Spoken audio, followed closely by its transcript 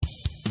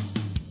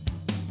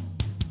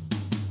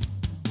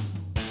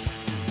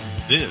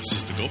This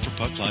is the Go for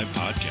Puck Live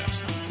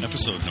podcast,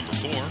 episode number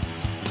 4,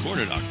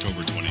 recorded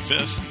October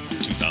 25th,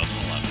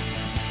 2011.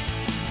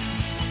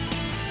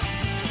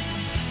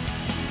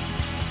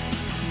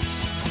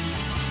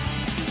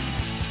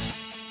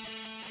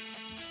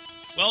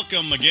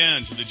 Welcome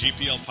again to the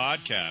GPL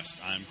podcast.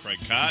 I'm Craig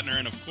Kottner,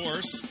 and of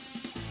course,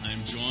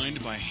 I'm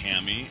joined by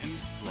Hammy and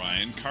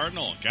Ryan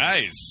Cardinal.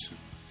 Guys,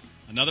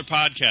 another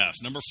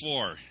podcast, number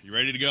 4. You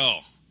ready to go?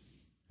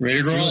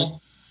 Ready to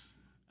roll.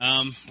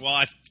 Well,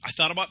 I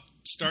thought about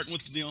starting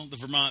with the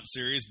Vermont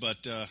series, but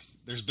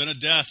there's been a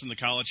death in the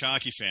college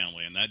hockey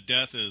family, and that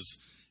death is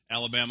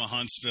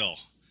Alabama-Huntsvile.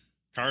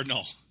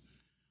 Cardinal,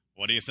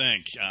 what do you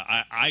think?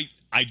 I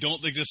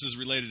don't think this is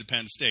related to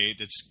Penn State.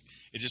 It's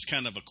just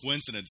kind of a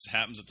coincidence. It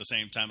happens at the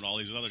same time, and all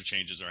these other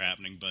changes are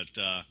happening. But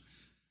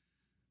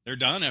they're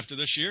done after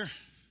this year.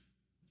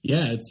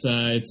 Yeah,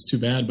 it's too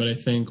bad. But I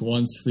think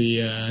once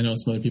I know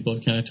some other people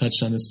have kind of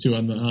touched on this too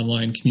on the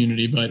online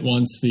community, but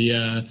once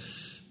the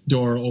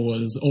door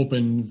was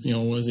open,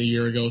 was a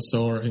year ago,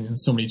 so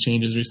many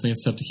changes recently.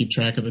 It's tough to keep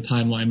track of the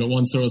timeline. But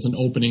once there was an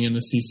opening in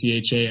the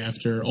CCHA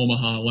after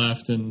Omaha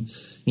left, and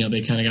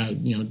they kind of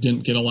got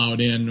didn't get allowed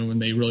in when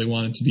they really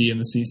wanted to be in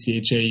the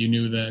CCHA, you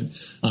knew that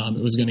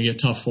it was going to get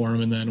tough for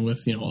them. And then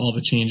with all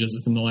the changes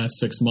within the last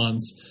 6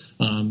 months,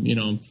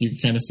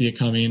 you kind of see it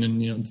coming.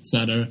 And it's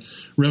not a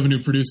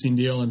revenue producing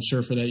deal, I'm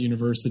sure, for that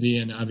university.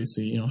 And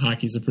obviously,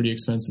 hockey's a pretty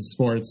expensive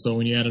sport, so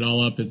when you add it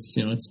all up,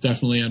 it's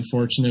definitely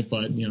unfortunate,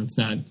 but it's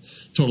not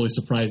totally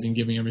surprising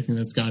given everything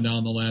that's gone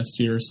down the last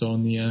year or so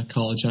in the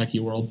college hockey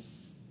world.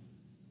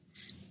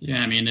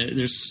 Yeah, I mean,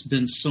 there's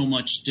been so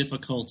much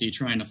difficulty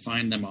trying to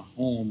find them a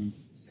home,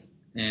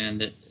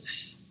 and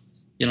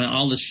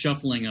all this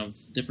shuffling of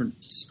different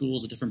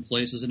schools at different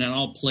places, and it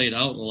all played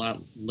out a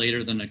lot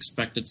later than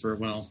expected.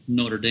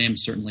 Notre Dame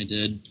certainly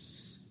did.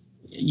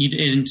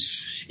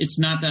 It's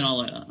not that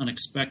all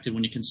unexpected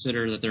when you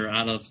consider that they're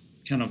out of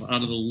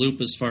the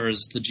loop as far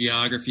as the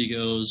geography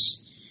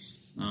goes.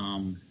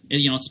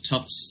 It's a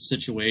tough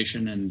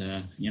situation,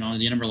 and you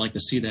never like to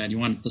see that. You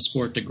want the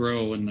sport to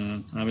grow,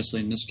 and obviously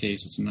in this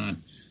case, it's not.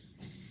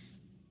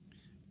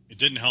 It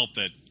didn't help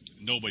that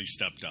nobody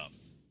stepped up.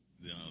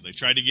 They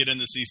tried to get in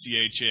the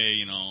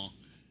CCHA.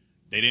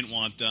 They didn't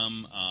want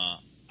them.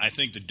 I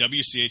think the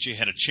WCHA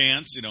had a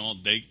chance.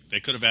 They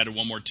could have added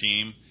one more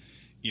team,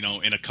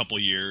 in a couple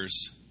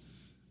years,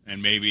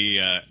 and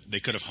maybe they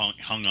could have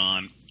hung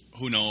on.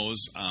 Who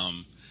knows?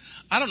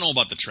 I don't know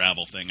about the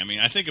travel thing. I mean,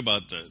 I think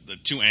about the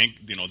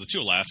two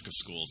Alaska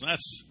schools.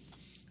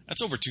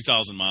 That's over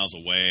 2,000 miles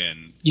away.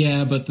 And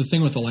yeah, but the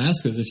thing with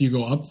Alaska is if you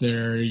go up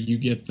there, you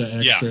get the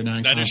extra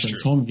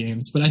non-conference home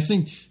games. But I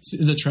think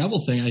the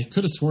travel thing, I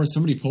could have sworn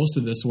somebody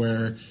posted this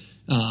where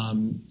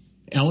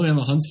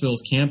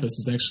Alabama-Huntsvile's campus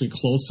is actually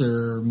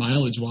closer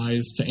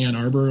mileage-wise to Ann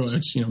Arbor,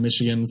 which,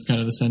 Michigan's kind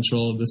of the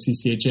central of the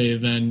CCHA,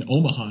 than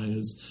Omaha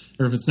is.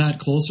 Or if it's not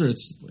closer,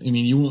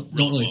 you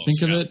don't really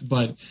think of it,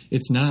 but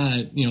it's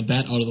not,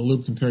 that out of the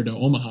loop compared to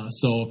Omaha.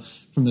 So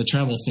from the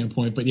travel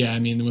standpoint, but yeah,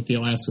 with the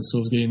Alaska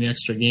schools getting the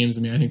extra games,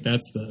 I think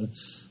that's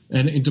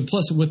and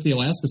plus with the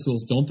Alaska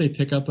schools, don't they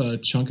pick up a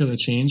chunk of the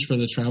change for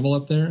the travel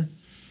up there?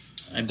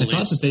 I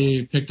thought that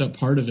they picked up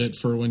part of it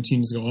for when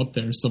teams go up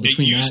there. So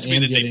between that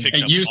and getting,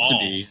 it used to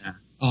be.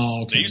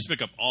 Oh, okay. They used to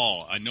pick up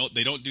all. I know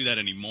they don't do that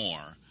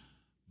anymore,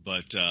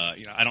 but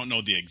I don't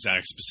know the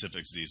exact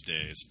specifics these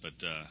days. But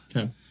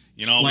okay.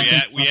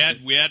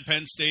 We had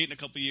Penn State in a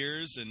couple of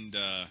years, and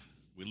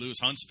we lose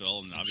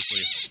Huntsville, and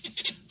obviously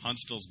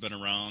Huntsville's been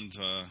around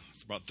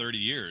for about 30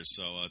 years.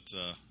 So it's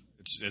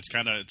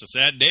a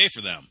sad day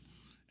for them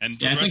and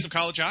for the rest of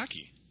college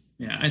hockey.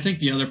 Yeah, I think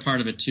the other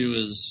part of it too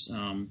is.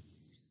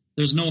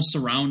 There's no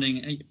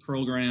surrounding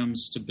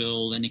programs to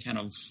build any kind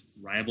of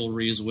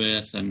rivalries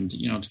with and,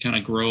 to kind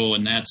of grow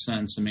in that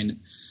sense.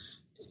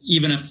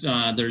 Even if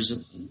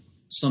there's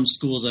some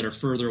schools that are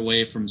further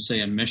away from, say,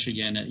 in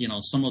Michigan,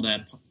 some of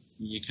that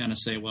you kind of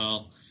say,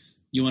 well,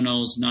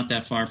 UNO's not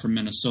that far from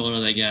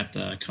Minnesota. They got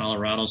the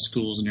Colorado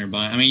schools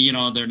nearby.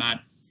 They're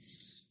not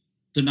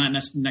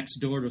next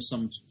door to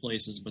some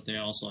places, but they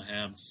also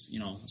have,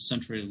 a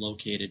centrally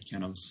located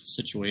kind of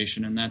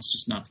situation, and that's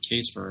just not the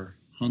case for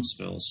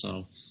Huntsville.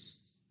 So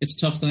it's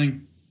a tough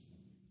thing.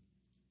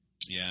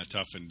 Yeah,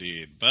 tough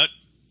indeed. But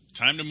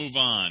time to move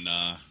on.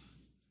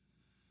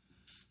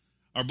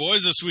 Our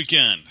boys this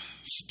weekend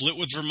split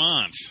with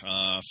Vermont.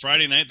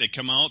 Friday night they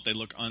come out. They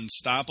look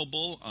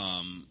unstoppable.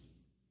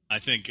 I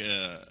think,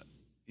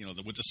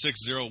 with the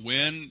 6-0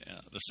 win,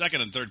 the second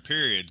and third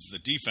periods, the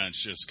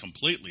defense just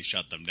completely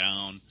shut them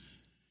down.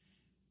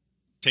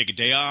 Take a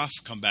day off,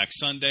 come back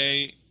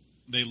Sunday,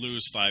 they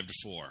lose 5-4.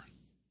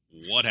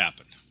 What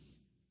happened?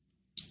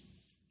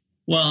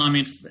 Well,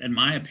 in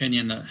my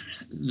opinion,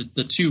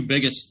 the two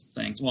biggest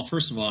things. Well,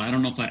 first of all, I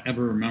don't know if I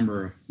ever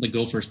remember the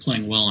Gophers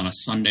playing well on a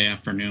Sunday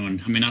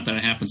afternoon. Not that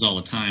it happens all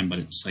the time, but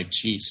it's like,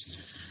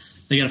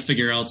 geez, they got to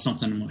figure out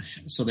something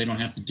so they don't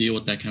have to deal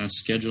with that kind of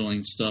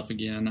scheduling stuff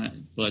again. I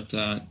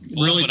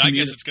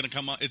guess it's going to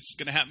come. It's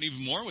going to happen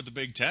even more with the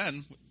Big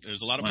Ten.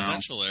 There's a lot of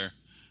potential there.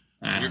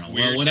 I don't know.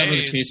 Well, whatever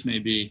the case may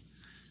be.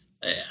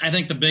 I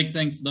think the big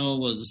thing, though,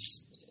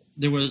 was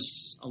there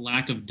was a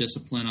lack of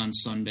discipline on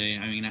Sunday.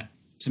 I mean,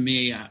 to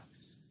me,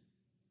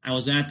 I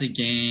was at the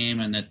game,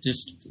 and that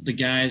just the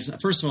guys,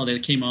 first of all, they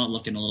came out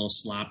looking a little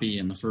sloppy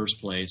in the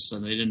first place, so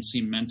they didn't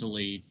seem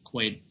mentally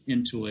quite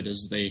into it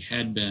as they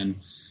had been.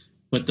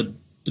 But the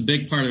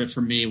big part of it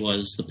for me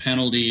was the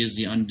penalties,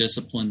 the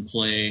undisciplined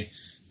play.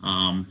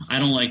 I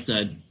don't like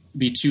to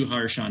be too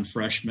harsh on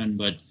freshmen,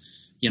 but,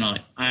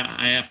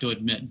 I have to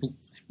admit,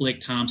 Blake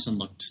Thompson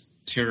looked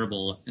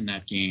terrible in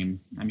that game.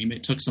 I mean,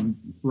 it took some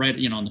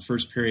in the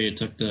first period, it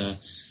took the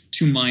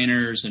two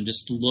minors and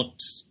just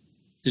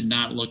did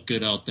not look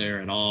good out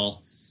there at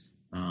all.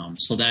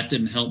 So that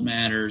didn't help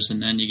matters.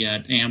 And then you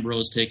got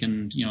Ambrose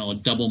taking, a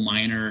double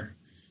minor,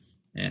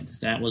 and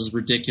that was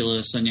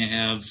ridiculous. And you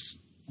have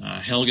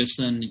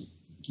Helgeson,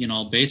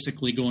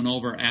 basically going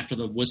over after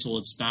the whistle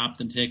had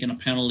stopped and taking a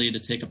penalty to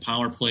take a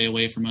power play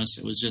away from us.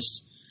 It was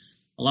just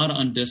a lot of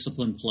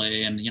undisciplined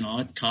play, and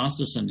it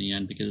cost us in the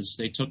end because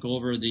they took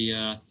over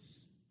the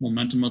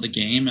momentum of the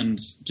game and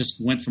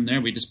just went from there.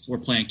 We just were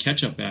playing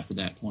catch up after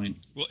that point.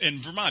 Well, and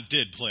Vermont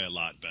did play a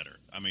lot better.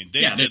 I mean,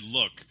 they did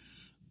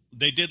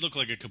look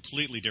like a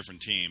completely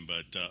different team,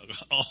 but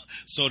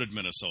so did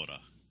Minnesota.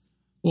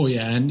 Well,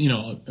 yeah, and,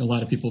 a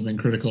lot of people have been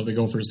critical of the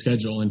Gophers'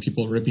 schedule and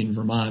people ripping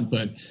Vermont,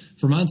 but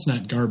Vermont's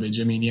not garbage.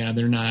 I mean, yeah,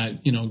 they're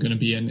not, going to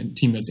be a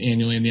team that's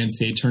annually in the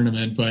NCAA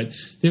tournament, but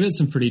they've had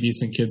some pretty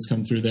decent kids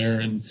come through there,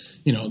 and,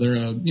 they're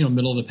a,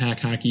 middle-of-the-pack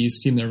Hockey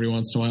East team that every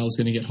once in a while is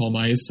going to get home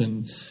ice,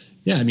 and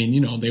yeah, I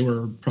mean, they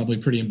were probably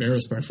pretty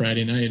embarrassed by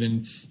Friday night.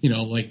 And,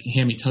 like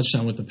Hammy touched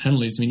on with the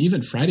penalties. I mean,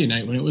 even Friday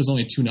night when it was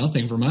only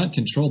 2-0, Vermont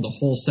controlled the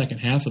whole second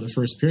half of the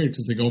first period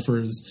because the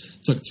Gophers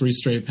took 3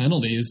 straight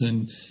penalties.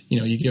 And,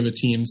 you give a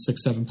team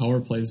 6-7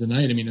 power plays a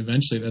night. I mean,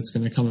 eventually that's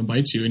going to come and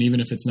bite you. And even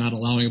if it's not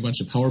allowing a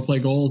bunch of power play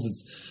goals,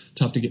 it's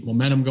tough to get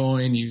momentum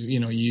going.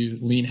 You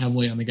lean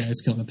heavily on the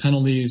guys killing the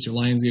penalties. Your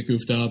lines get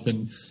goofed up,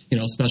 and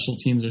special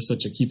teams are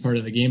such a key part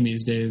of the game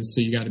these days.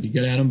 So you got to be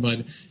good at them, but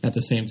at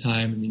the same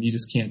time, I mean, you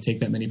just can't take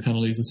that many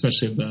penalties,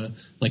 especially of the,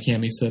 like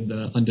Hammy said,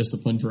 the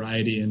undisciplined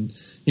variety. And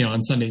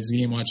on Sunday's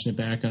game, watching it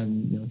back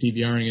on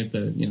DVRing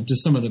it,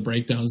 just some of the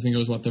breakdowns. I think it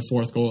was the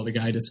fourth goal. The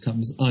guy just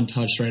comes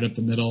untouched right up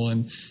the middle,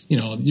 and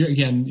you're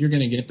going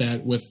to get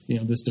that with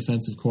this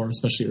defensive core,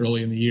 especially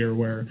early in the year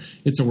where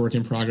it's a work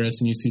in progress,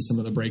 and you see some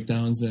of the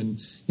breakdowns. And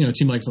a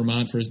team like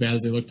Vermont, for as bad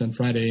as they looked on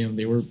Friday,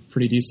 they were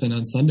pretty decent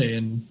on Sunday,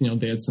 and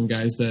they had some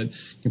guys that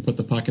can put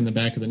the puck in the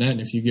back of the net.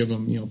 And if you give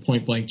them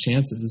point blank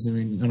chances, I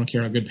mean, I don't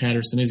care how good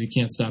Patterson is, he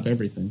can't stop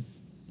everything.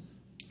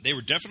 They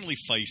were definitely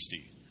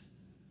feisty.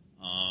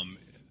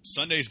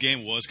 Sunday's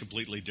game was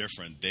completely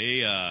different.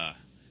 They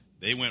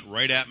went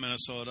right at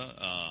Minnesota.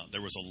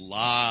 There was a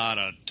lot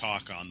of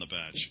talk on the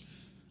bench,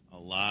 a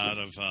lot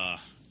of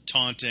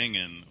taunting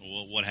and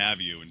what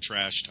have you, and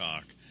trash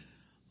talk.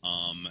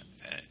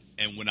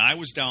 And when I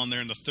was down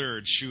there in the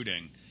third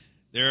shooting,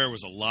 there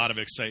was a lot of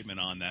excitement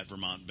on that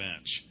Vermont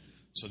bench.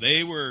 So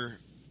they were,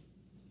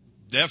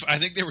 I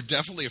think they were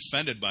definitely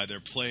offended by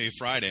their play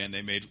Friday, and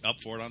they made up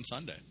for it on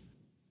Sunday.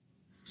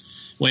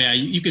 Well, yeah,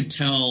 you could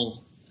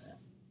tell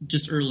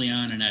just early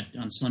on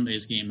on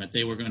Sunday's game that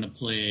they were going to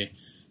play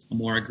a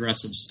more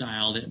aggressive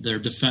style. Their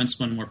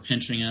defensemen were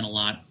pinching in a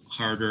lot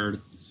harder.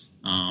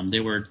 They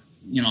were,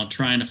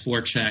 trying to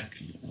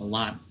forecheck a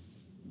lot.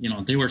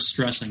 They were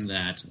stressing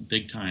that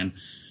big time.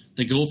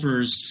 The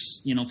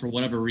Gophers, for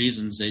whatever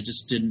reasons, they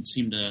just didn't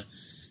seem to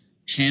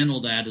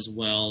handle that as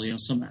well.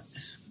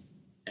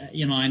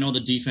 I know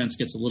the defense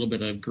gets a little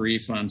bit of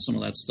grief on some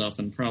of that stuff,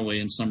 and probably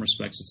in some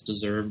respects it's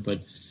deserved. But,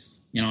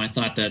 I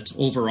thought that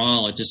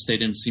overall they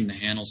didn't seem to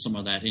handle some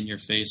of that in your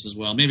face as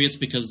well. Maybe it's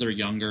because they're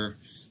younger,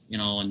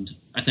 and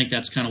I think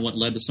that's kind of what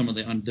led to some of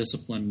the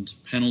undisciplined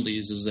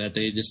penalties, is that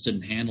they just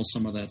didn't handle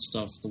some of that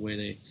stuff the way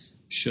they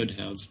should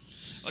have.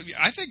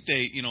 I think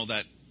they,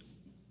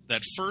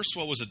 that first,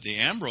 what was it,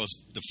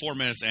 the 4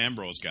 minutes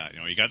Ambrose got,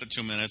 he got the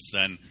 2 minutes,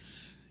 then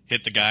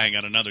hit the guy and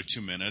got another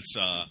 2 minutes.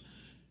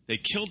 They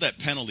killed that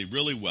penalty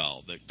really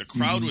well. The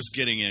crowd was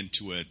getting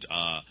into it.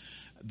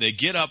 They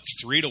get up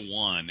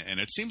 3-1, and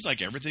it seems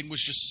like everything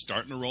was just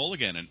starting to roll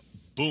again, and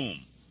boom,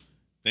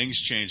 things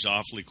changed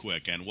awfully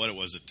quick. And what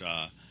was it,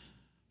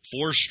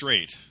 4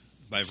 straight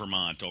by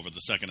Vermont over the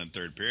second and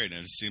third period,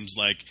 and it seems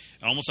like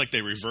almost like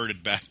they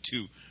reverted back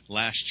to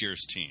last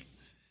year's team.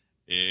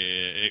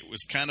 It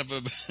was kind of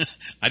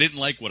I didn't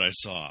like what I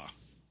saw.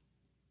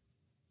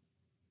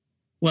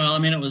 Well, I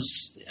mean, it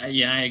was,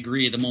 yeah, I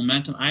agree. The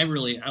momentum, I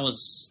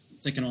was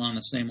thinking along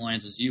the same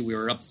lines as you. We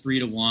were up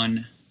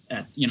 3-1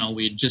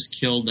 we had just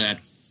killed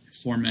that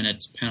 4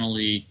 minutes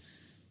penalty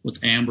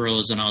with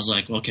Ambrose, and I was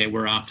like, okay,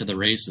 we're off to the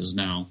races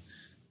now.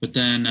 But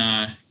then,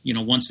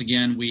 once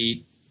again,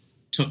 we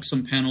took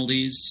some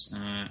penalties.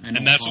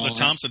 And that's when the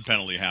Thompson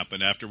penalty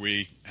happened after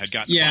we had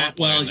gotten the power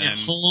play.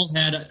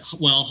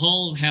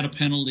 Hull had a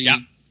penalty, yeah.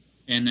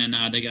 And then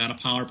they got a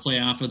power play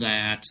off of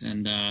that.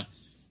 And,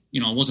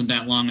 it wasn't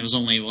that long. It was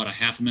only, a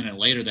half a minute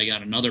later they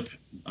got another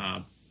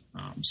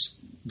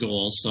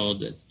goal. So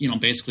that,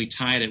 basically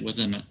tied it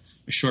within a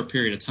short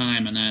period of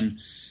time. And then,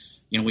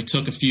 we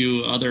took a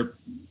few other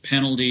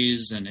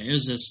penalties, and it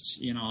was just,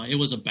 it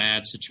was a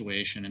bad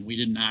situation, and we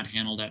did not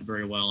handle that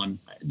very well. And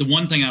the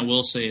one thing I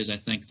will say is I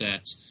think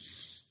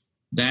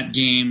that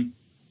game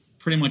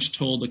pretty much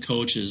told the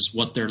coaches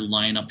what their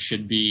lineup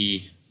should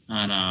be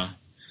on a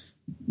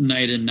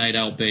night in, night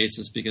out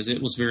basis, because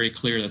it was very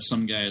clear that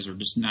some guys were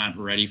just not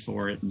ready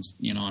for it. And,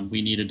 and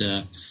we needed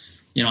to,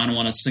 I don't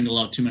want to single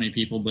out too many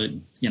people, but,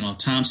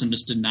 Thompson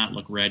just did not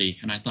look ready.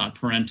 And I thought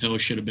Parento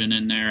should have been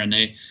in there. And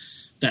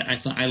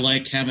I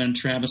like having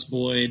Travis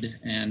Boyd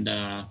and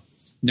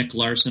Nick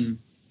Larson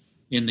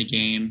in the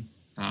game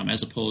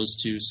as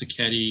opposed to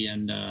Sacchetti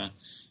and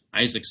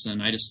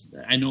Isaacson.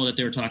 I know that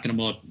they were talking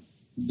about,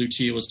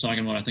 Lucia was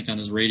talking about, I think on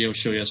his radio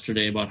show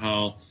yesterday, about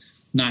how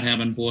not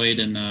having Boyd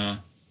and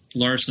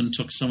Larson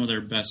took some of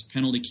their best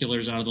penalty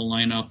killers out of the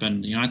lineup.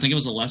 And, I think it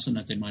was a lesson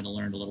that they might have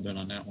learned a little bit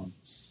on that one.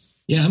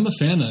 Yeah, I'm a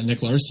fan of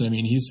Nick Larson. I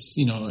mean, he's,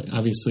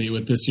 obviously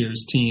with this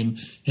year's team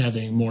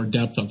having more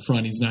depth up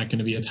front, he's not going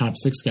to be a top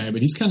 6 guy,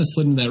 but he's kind of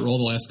slid into that role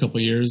the last couple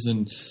of years,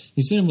 and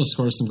he's been able to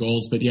score some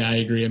goals. But yeah, I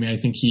agree. I mean, I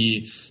think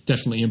he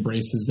definitely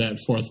embraces that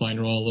fourth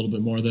line role a little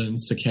bit more than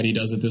Sacchetti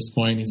does at this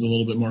point. He's a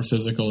little bit more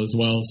physical as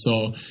well.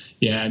 So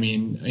yeah, I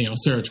mean,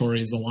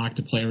 Serratori is a lock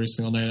to play every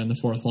single night on the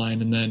fourth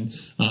line, and then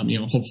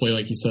hopefully,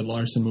 like you said,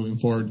 Larson moving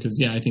forward, because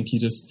yeah, I think he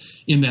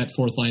just in that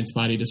fourth line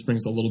spot, he just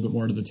brings a little bit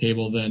more to the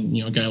table than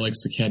a guy like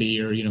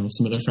Sacchetti or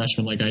some of the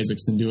freshmen like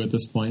Isaacson do at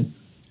this point.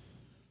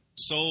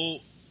 So,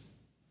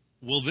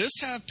 will this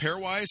have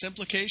pairwise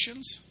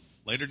implications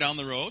later down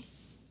the road?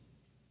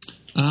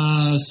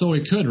 So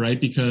it could, right?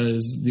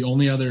 Because the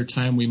only other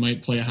time we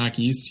might play a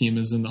Hockey East team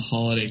is in the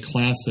Holiday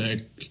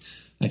Classic,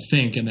 I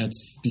think, and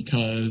that's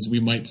because we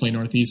might play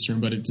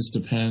Northeastern, but it just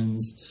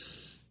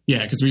depends.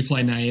 Yeah, because we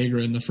play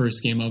Niagara in the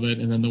first game of it,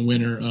 and then the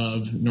winner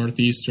of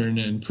Northeastern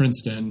and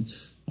Princeton.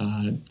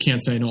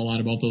 Can't say I know a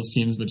lot about those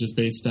teams, but just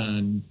based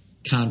on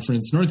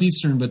conference,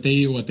 Northeastern, but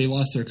they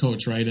lost their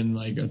coach, right? And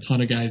like a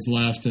ton of guys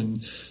left,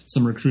 and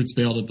some recruits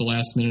bailed at the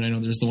last minute. I know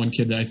there's the one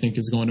kid that I think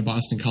is going to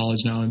Boston College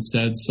now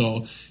instead.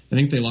 So I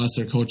think they lost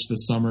their coach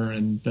this summer,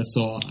 and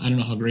so I don't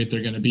know how great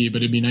they're going to be,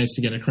 but it'd be nice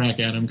to get a crack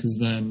at them, because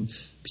then,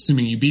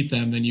 assuming you beat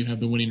them, then you have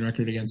the winning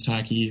record against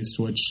Hockey East,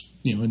 which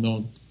in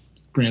the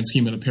grand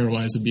scheme of the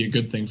pairwise would be a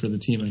good thing for the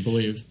team, I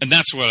believe. And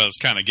that's what I was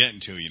kind of getting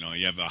to.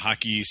 You have a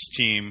Hockey East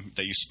team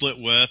that you split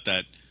with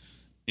that,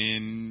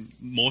 in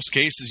most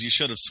cases, you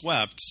should have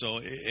swept, so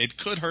it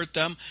could hurt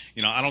them.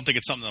 I don't think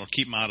it's something that'll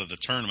keep them out of the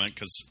tournament,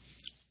 because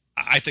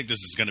I think this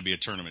is going to be a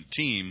tournament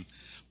team,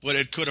 but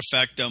it could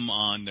affect them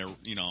on their,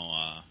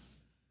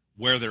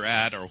 where they're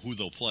at or who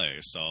they'll play.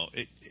 So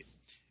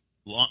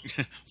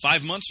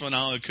 5 months from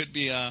now, it could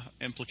be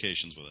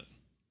implications with it.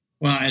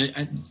 Well,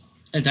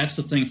 I that's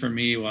the thing for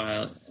me.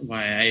 Why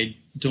I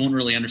don't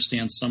really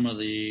understand some of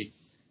the.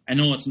 I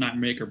know it's not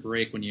make or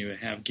break when you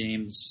have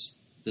games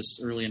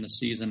this early in the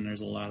season. There's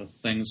a lot of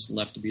things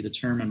left to be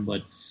determined,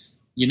 but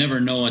you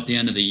never know at the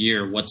end of the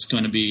year what's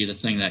going to be the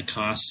thing that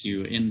costs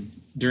you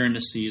during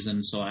the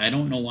season. So I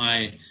don't know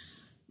why,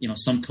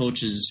 some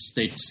coaches,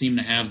 they seem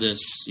to have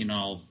this,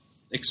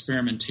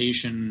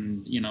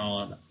 experimentation,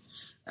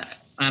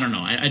 I don't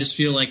know. I just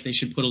feel like they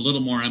should put a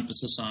little more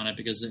emphasis on it,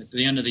 because at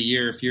the end of the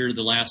year, if you're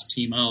the last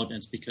team out,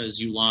 it's because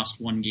you lost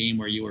one game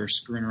where you were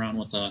screwing around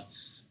with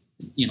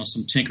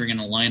some tinkering in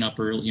a lineup,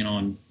 or,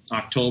 in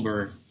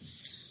October.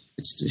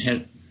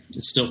 It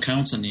still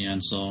counts in the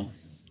end. So,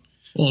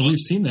 well, we've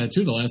seen that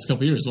too the last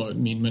couple of years.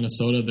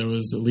 Minnesota, there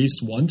was at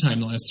least one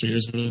time the last 3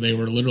 years where they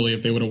were literally,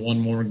 if they would have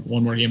won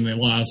one more game, they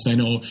lost. I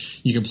know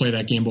you can play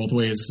that game both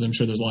ways, because I'm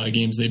sure there's a lot of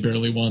games they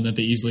barely won that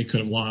they easily could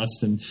have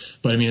lost.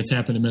 But it's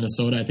happened to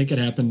Minnesota. I think it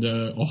happened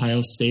to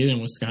Ohio State and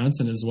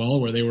Wisconsin as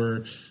well, where they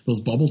were those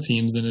bubble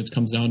teams, and it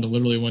comes down to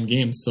literally one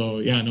game. So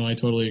yeah, no, I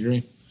totally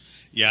agree.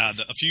 Yeah,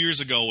 a few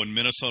years ago when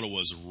Minnesota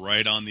was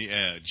right on the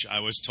edge, I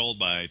was told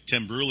by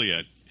Tim Bruley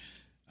at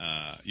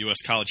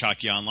U.S. College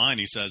Hockey Online,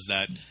 he says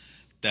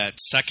that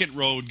second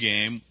road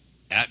game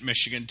at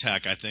Michigan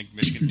Tech, I think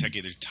Michigan Tech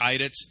either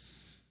tied it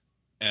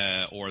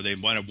or they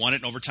might have won it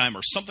in overtime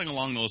or something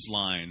along those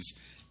lines.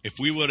 If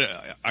we would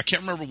have, I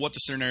can't remember what the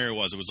scenario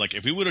was. It was like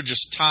if we would have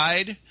just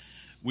tied,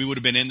 we would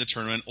have been in the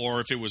tournament, or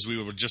if it was we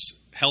would have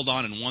just held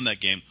on and won that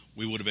game,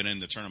 we would have been in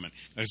the tournament.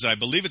 Because I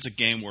believe it's a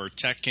game where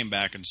Tech came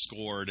back and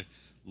scored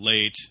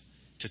late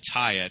to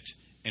tie it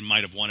and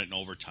might have won it in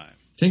overtime.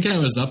 I think I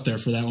was up there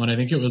for that one. I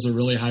think it was a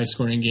really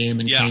high-scoring game,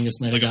 and Kangas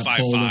might have got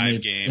pulled,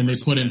 and they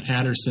put in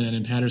Patterson,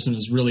 and Patterson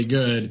was really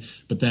good.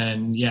 But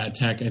then,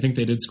 Tech, I think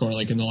they did score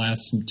like in the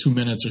last 2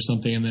 minutes or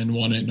something, and then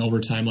won it in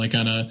overtime, like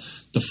on a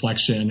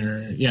deflection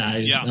or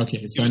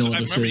okay. So I know what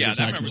the series you're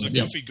talking about. It was a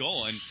goofy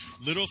goal, and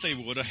literally, if they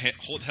would have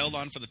held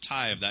on for the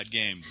tie of that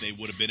game, they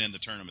would have been in the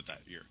tournament that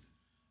year.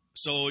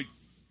 So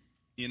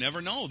you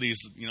never know. These,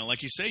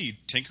 like you say, you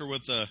tinker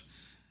with a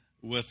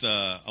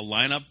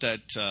lineup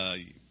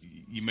that.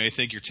 You may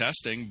think you're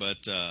testing, but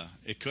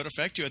it could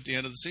affect you at the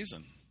end of the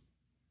season.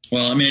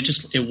 Well,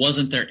 it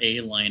wasn't their A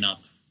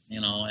lineup,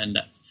 and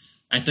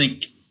I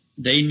think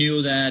they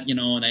knew that,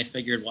 and I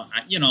figured,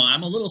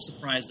 I'm a little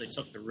surprised they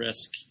took the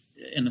risk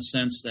in the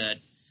sense that,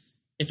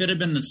 if it had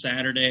been the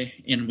Saturday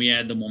and we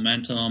had the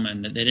momentum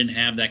and they didn't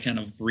have that kind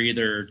of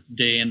breather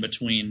day in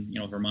between,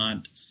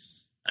 Vermont,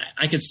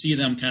 I could see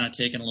them kind of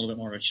taking a little bit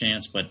more of a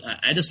chance. But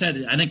I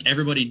think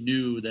everybody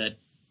knew that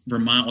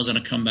Vermont was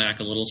going to come back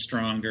a little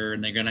stronger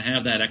and they're going to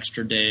have that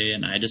extra day.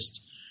 And I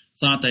just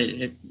thought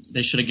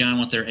they should have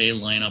gone with their A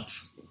lineup,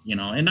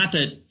 and not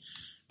that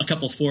a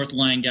couple fourth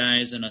line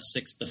guys and a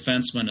sixth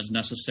defenseman is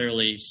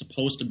necessarily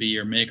supposed to be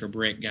your make or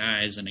break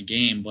guys in a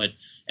game. But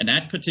in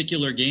that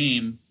particular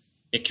game,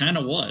 it kind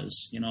of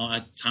was.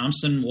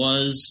 Thompson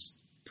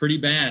was pretty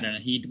bad,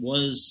 and he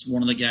was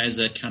one of the guys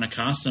that kind of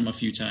cost them a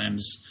few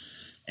times.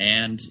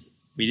 And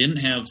we didn't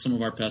have some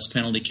of our best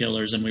penalty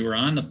killers, and we were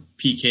on the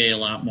PK a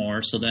lot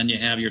more. So then you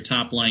have your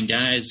top line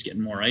guys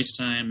getting more ice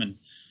time, and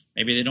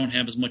maybe they don't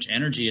have as much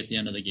energy at the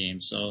end of the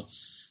game. So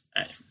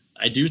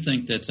I do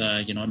think that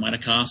it might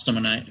have cost them,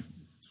 and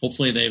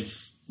hopefully they've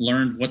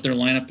learned what their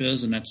lineup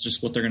is, and that's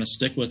just what they're going to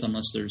stick with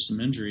unless there's some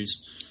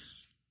injuries.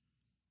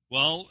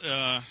 Well,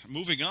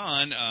 moving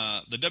on,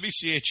 the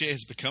WCHA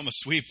has become a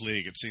sweep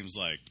league, it seems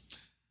like.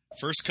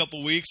 First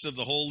couple weeks of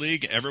the whole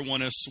league,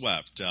 everyone is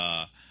swept.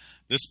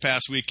 This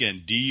past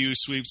weekend, DU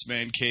sweeps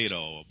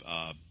Mankato,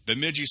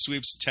 Bemidji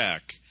sweeps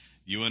Tech,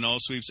 UNO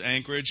sweeps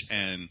Anchorage,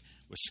 and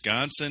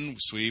Wisconsin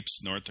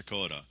sweeps North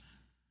Dakota.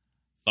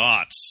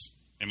 Thoughts?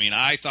 I mean,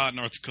 I thought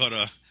North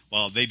Dakota,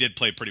 well, they did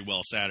play pretty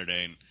well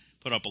Saturday and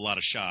put up a lot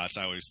of shots.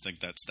 I always think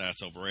that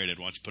stat's overrated.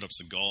 Why don't you put up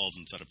some goals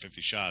instead of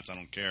 50 shots? I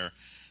don't care.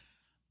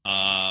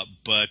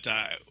 But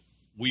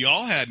we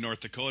all had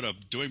North Dakota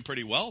doing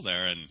pretty well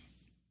there, and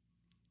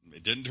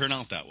it didn't turn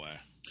out that way.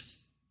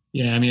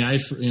 Yeah, I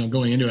mean,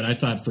 going into it, I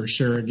thought for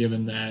sure,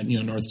 given that,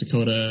 North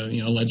Dakota,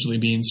 allegedly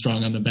being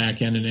strong on the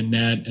back end and in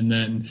net, and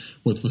then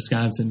with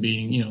Wisconsin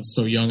being,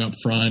 so young up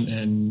front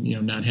and,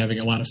 not having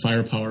a lot of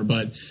firepower.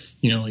 But,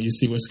 you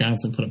see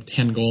Wisconsin put up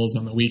 10 goals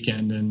on the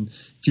weekend, and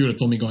if you would have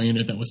told me going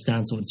into it that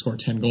Wisconsin would score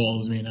 10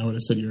 goals, I would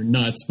have said you're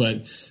nuts.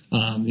 But,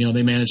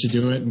 they managed to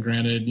do it. And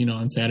granted,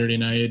 on Saturday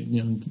night,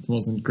 it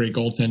wasn't great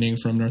goaltending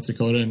from North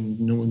Dakota, and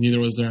neither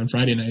was there on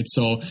Friday night.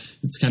 So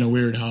it's kind of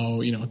weird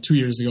how, 2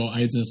 years ago,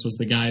 Eidsness was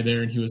the guy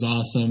there and he was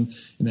awesome.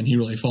 And then he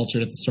really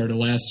faltered at the start of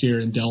last year,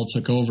 and Dell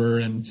took over.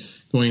 And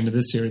going into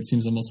this year, it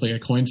seems almost like a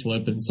coin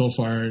flip. And so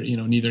far,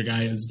 neither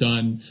guy has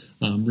done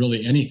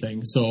really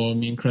anything. So,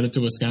 credit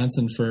to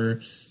Wisconsin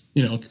for,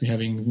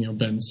 having,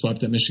 been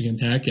swept at Michigan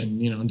Tech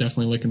and,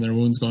 definitely licking their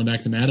wounds going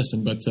back to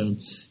Madison, but to,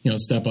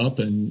 step up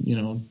and,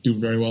 do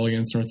very well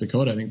against North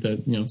Dakota. I think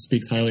that,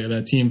 speaks highly of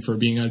that team for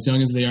being as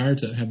young as they are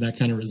to have that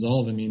kind of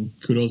resolve.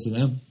 Kudos to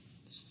them.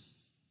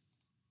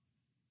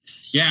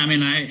 Yeah.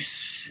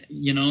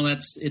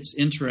 It's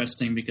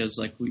interesting because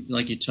like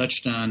you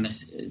touched on,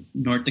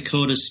 North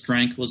Dakota's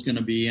strength was going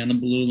to be on the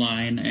blue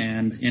line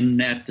and in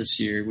net this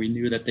year. We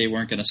knew that they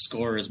weren't going to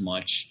score as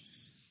much.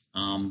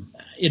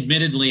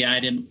 Admittedly, I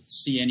didn't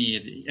see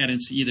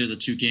either of the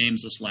two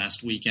games this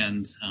last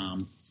weekend.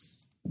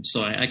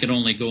 So I could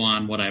only go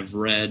on what I've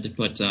read,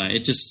 but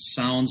it just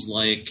sounds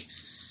like,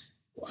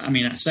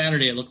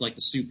 Saturday it looked like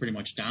the Sioux pretty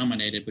much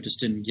dominated, but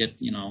just didn't get,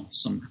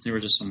 there were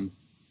just some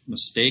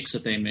mistakes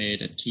that they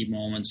made at key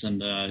moments,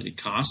 and it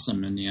cost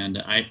them in the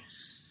end.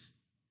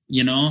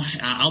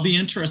 I'll be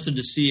interested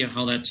to see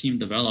how that team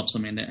develops.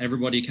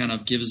 Everybody kind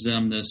of gives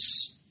them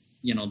this,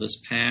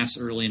 this pass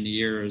early in the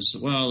year is,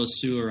 well, the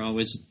Sioux are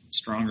always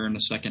stronger in the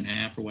second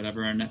half or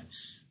whatever. And,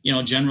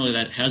 generally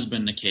that has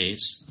been the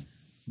case,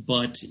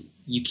 but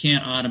you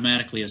can't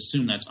automatically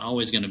assume that's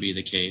always going to be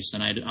the case.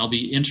 And I'll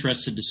be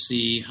interested to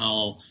see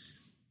how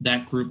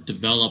that group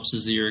develops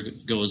as the year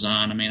goes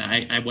on.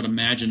 I would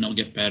imagine they'll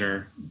get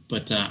better,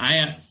 but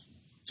I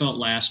felt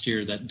last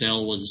year that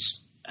Dell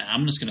was,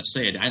 I'm just going to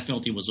say it, I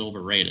felt he was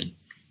overrated.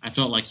 I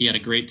felt like he had a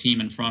great team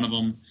in front of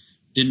him,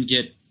 didn't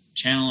get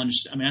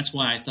challenged. That's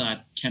why I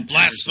thought Kent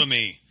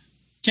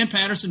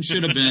Patterson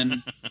should have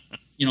been,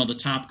 the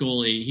top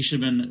goalie. He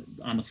should have been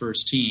on the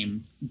first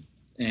team.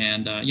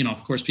 And,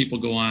 of course, people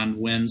go on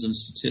wins and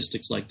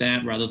statistics like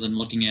that rather than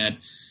looking at,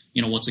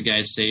 what's a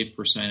guy's save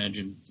percentage.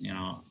 And,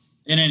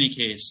 in any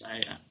case,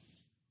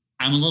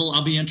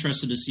 I'll be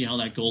interested to see how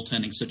that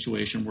goaltending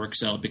situation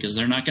works out, because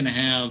they're not going to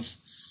have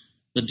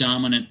the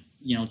dominant,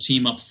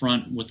 team up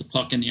front with the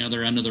puck in the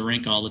other end of the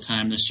rink all the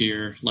time this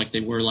year like they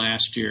were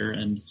last year.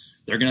 And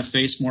they're going to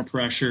face more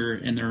pressure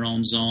in their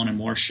own zone and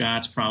more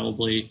shots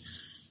probably.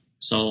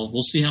 So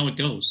we'll see how it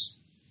goes.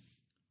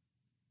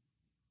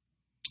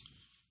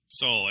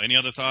 So any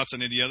other thoughts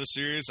on any of the other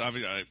series?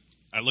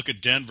 I look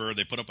at Denver.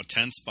 They put up a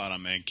 10 spot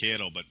on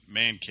Mankato, but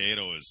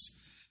Mankato is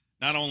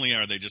not only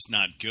are they just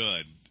not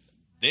good,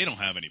 they don't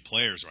have any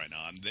players right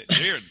now.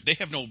 They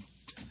have no.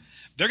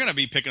 They're going to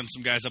be picking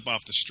some guys up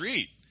off the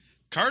street.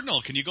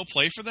 Cardinal, can you go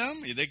play for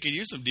them? They could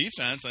use some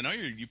defense. I know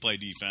you play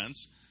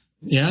defense.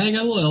 Yeah, I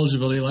got a little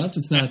eligibility left.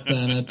 It's not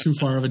too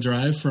far of a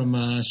drive from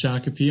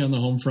Shakopee on the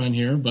home front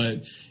here,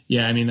 but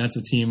yeah, I mean, that's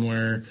a team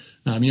where,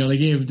 they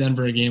gave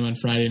Denver a game on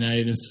Friday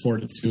night. It was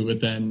 4-2,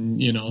 but then,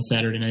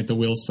 Saturday night the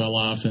wheels fell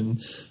off, and,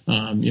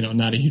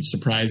 not a huge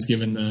surprise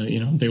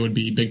given they would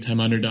be big time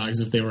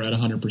underdogs if they were at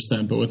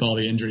 100%. But with all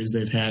the injuries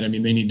they've had, I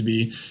mean, they need to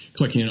be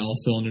clicking in all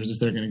cylinders if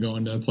they're going to go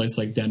into a place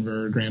like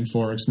Denver, Grand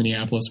Forks,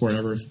 Minneapolis,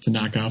 wherever, to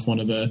knock off one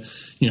of the,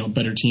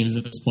 better teams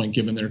at this point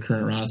given their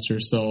current roster.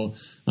 So,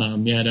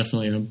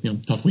 definitely a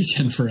tough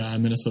weekend for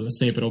Minnesota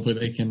State, but hopefully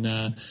they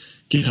can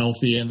get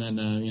healthy and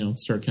then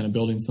start kind of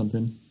building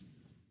something.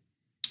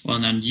 Well,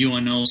 and then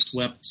UNO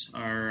swept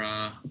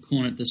our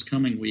opponent this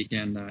coming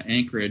weekend,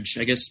 Anchorage.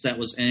 I guess that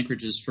was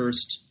Anchorage's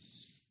first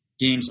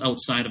games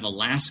outside of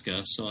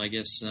Alaska, so I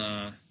guess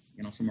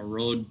from a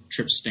road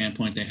trip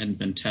standpoint they hadn't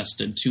been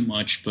tested too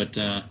much, but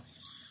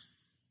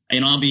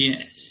it'll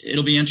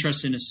be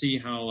interesting to see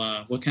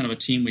how what kind of a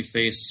team we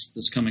face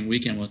this coming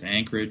weekend with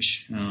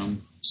Anchorage.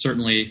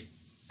 Certainly,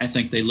 I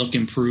think they look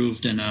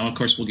improved, and of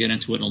course we'll get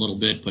into it in a little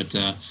bit. But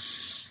I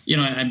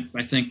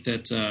think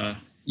that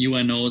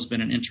UNO has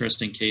been an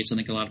interesting case. I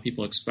think a lot of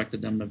people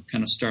expected them to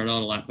kind of start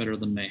out a lot better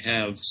than they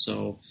have.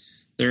 So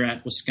they're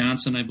at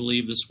Wisconsin, I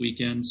believe, this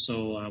weekend.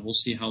 So we'll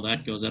see how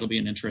that goes. That'll be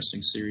an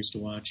interesting series to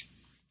watch.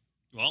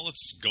 Well,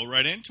 let's go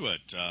right into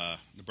it.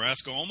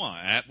 Nebraska-Omaha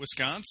at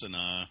Wisconsin.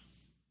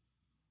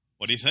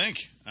 What do you think?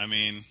 I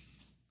mean,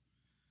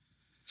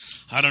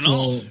 I don't know.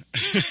 Well,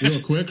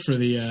 real quick for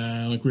the,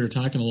 like we were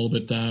talking a little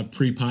bit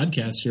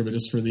pre-podcast here, but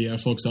just for the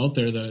folks out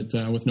there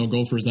that with no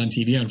Gophers on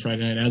TV on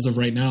Friday night, as of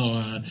right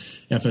now,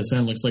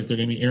 FSN looks like they're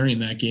going to be airing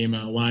that game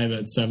live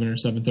at 7 or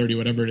 7:30,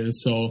 whatever it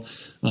is. So,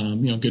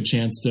 good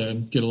chance to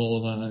get a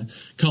little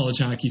college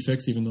hockey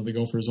fix, even though the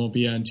Gophers won't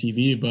be on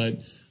TV. But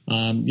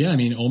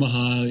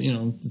Omaha,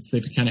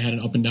 they've kind of had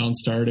an up and down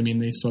start. I mean,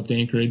 they swept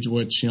Anchorage,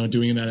 which,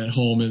 doing that at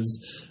home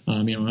is,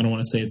 I don't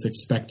want to say it's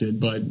expected,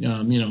 but,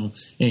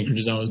 Anchorage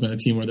has always been a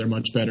team where they're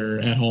much better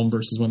at home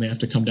versus when they have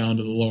to come down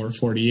to the lower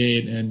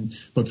 48.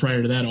 But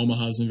prior to that,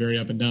 Omaha's been very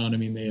up and down. I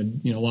mean, they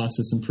had, lost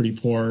to some pretty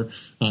poor,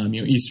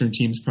 Eastern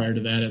teams prior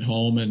to that at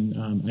home.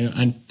 And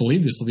I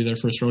believe this will be their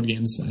first road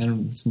games. I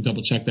don't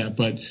double check that,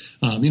 but,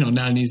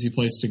 not an easy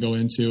place to go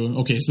into.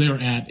 Okay. So they were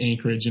at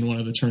Anchorage in one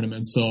of the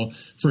tournaments. So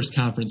first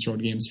conference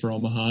road games for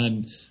Omaha,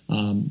 and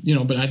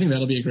but I think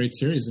that'll be a great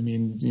series. I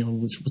mean,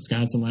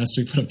 Wisconsin last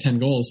week put up 10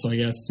 goals, so I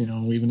guess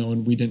even though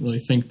we didn't really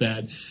think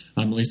that,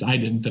 at least I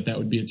didn't, that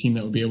would be a team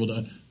that would be able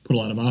to put a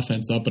lot of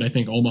offense up. But I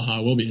think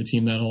Omaha will be a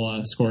team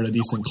that'll score at a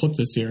decent clip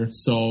this year.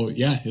 So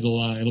yeah,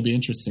 it'll be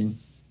interesting.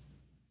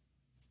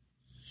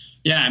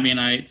 Yeah, I mean,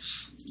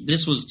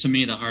 this was to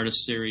me the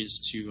hardest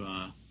series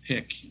to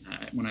pick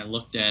when I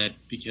looked at it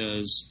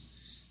because.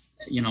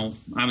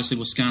 Obviously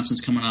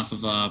Wisconsin's coming off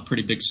of a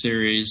pretty big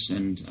series,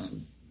 and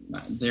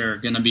they're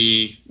going to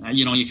be,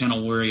 you kind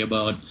of worry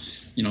about,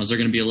 is there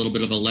going to be a little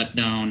bit of a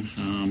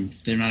letdown?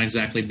 They're not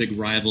exactly big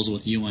rivals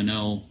with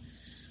UNO,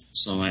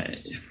 so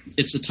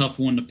it's a tough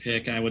one to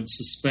pick. I would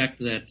suspect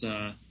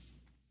that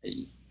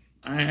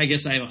I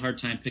guess I have a hard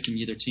time picking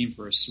either team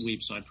for a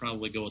sweep, so I'd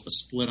probably go with a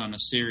split on a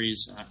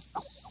series.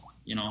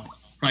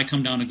 Probably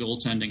come down to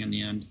goaltending in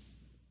the end.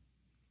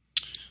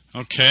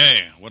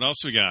 Okay, what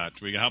else we got?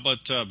 How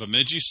about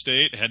Bemidji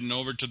State heading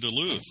over to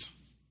Duluth?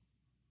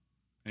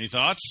 Any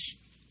thoughts?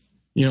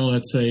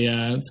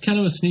 It's kind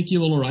of a sneaky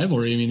little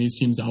rivalry. I mean, these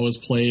teams always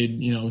played,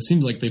 it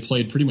seems like they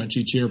played pretty much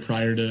each year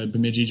prior to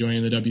Bemidji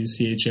joining the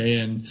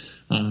WCHA. And,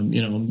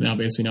 now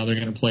they're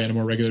going to play on a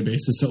more regular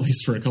basis, at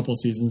least for a couple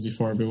seasons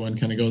before everyone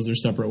kind of goes their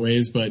separate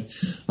ways. But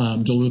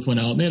Duluth went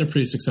out and they had a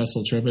pretty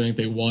successful trip. I think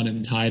they won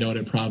and tied out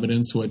at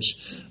Providence, which,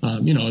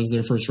 is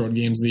their first road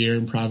games of the year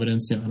in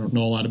Providence. I don't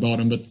know a lot about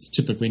them, but it's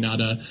typically not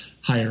a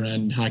higher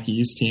end Hockey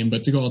East team.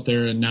 But to go out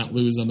there and not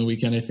lose on the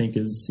weekend, I think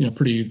is,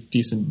 pretty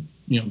decent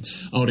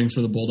outing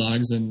for the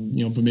Bulldogs. And,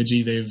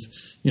 Bemidji, they've,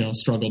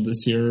 struggled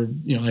this year.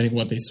 I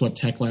think they swept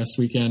Tech last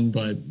weekend,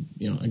 but,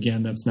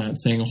 again, that's not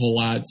saying a whole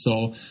lot.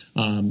 So,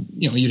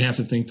 you'd have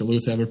to think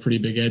Duluth have a pretty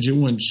big edge. It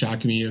wouldn't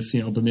shock me if,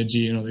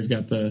 Bemidji, they've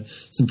got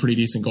some pretty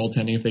decent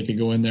goaltending if they could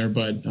go in there.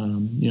 But, if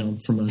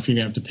you're going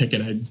to have to pick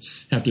it, I'd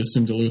have to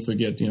assume Duluth would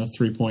get,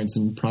 3 points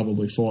and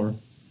probably 4.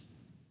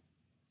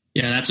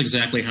 Yeah, that's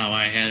exactly how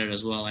I had it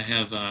as well. I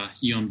have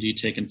UMD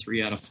taking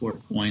 3 out of 4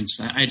 points.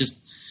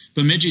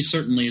 Bemidji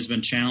certainly has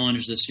been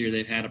challenged this year.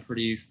 They've had a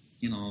pretty,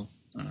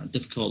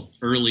 difficult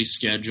early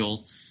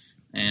schedule,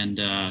 and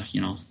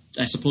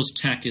I suppose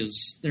Tech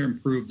they're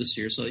improved this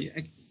year. So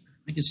I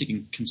guess you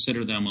can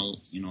consider them a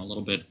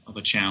little bit of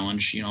a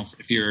challenge.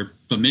 If you're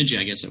Bemidji,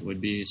 I guess it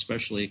would be,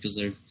 especially because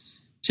they've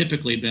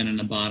typically been in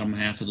the bottom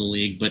half of the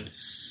league. But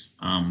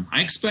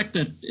I expect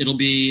that it'll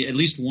be at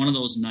least one of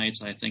those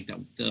nights. I think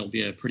that'll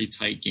be a pretty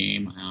tight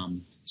game.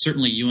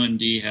 Certainly,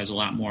 UMD has a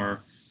lot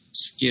more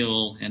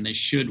skill, and they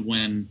should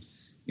win,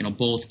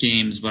 both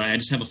games. But I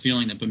just have a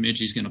feeling that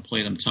Bemidji's going to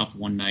play them tough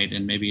one night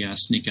and maybe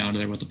sneak out of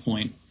there with a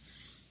point.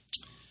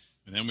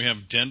 And then we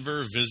have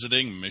Denver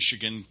visiting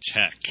Michigan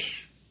Tech.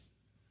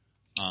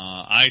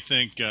 I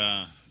think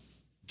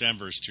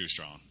Denver's too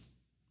strong.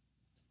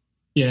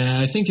 Yeah,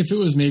 I think if it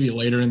was maybe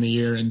later in the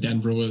year and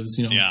Denver was,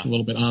 a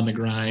little bit on the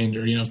grind,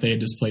 or, if they had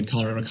just played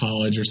Colorado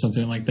College or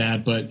something like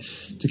that, but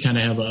to kind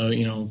of have a,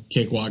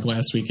 cakewalk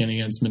last weekend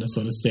against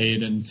Minnesota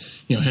State and,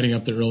 heading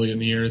up there early in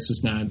the year, it's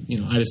just not,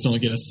 I just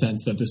don't get a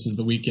sense that this is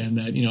the weekend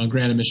that,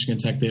 granted Michigan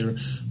Tech, they're a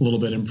little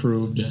bit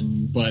improved,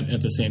 but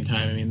at the same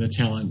time, I mean, the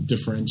talent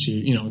difference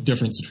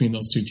between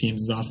those two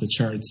teams is off the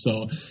charts.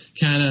 So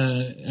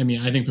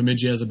I think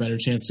Bemidji has a better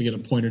chance to get a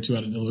point or two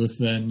out of Duluth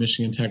than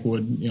Michigan Tech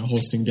would,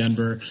 hosting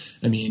Denver.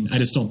 I mean, I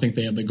just don't think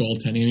they have the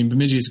goaltending. I mean,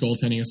 Bemidji's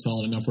goaltending is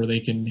solid enough where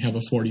they can have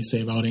a 40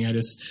 save outing. I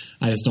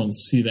just don't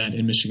see that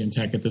in Michigan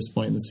Tech at this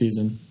point in the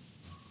season.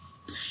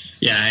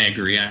 Yeah, I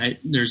agree.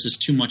 There's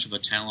just too much of a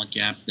talent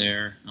gap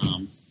there.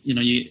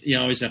 You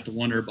always have to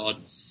wonder about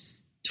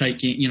tight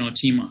game, a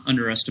team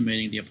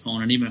underestimating the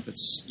opponent, even if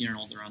it's,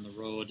 they're on the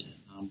road.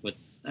 But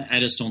I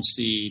just don't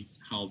see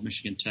how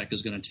Michigan Tech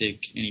is going to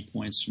take any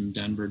points from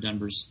Denver.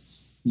 Denver's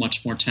a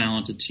much more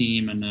talented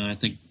team, and I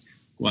think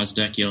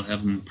Gwiazdecki will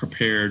have them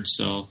prepared.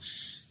 So,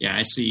 yeah,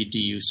 I see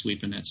DU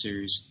sweeping that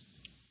series.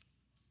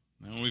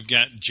 Now we've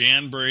got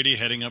Jan Brady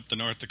heading up to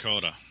North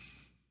Dakota.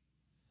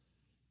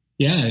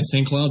 Yeah,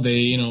 St. Cloud,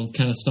 they,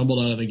 kind of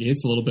stumbled out of the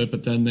gates a little bit,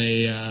 but then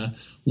they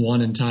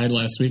won and tied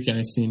last week. And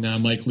I seen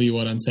Mike Lee,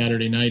 on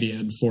Saturday night, he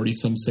had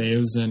 40-some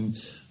saves.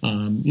 And,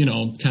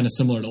 kind of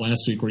similar to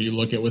last week where you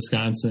look at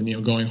Wisconsin,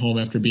 going home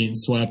after being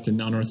swept, and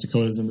now North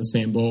Dakota's in the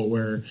same boat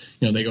where,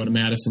 they go to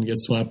Madison, get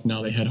swept.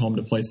 Now they head home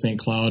to play St.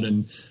 Cloud.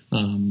 And,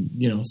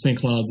 St.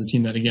 Cloud's a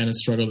team that, again, has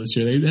struggled this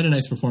year. They had a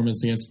nice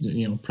performance against,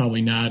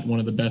 probably not one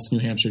of the best New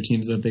Hampshire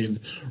teams that they've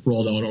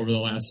rolled out over the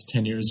last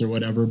 10 years or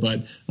whatever.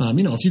 But,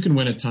 if you can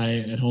win a tie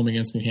at home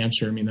against New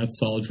Hampshire, I mean, that's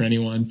solid for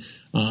anyone.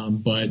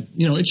 But,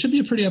 it should be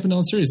a pretty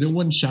up-and-down series. It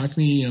wouldn't shock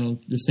me,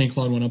 if St.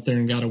 Cloud went up there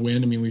and got a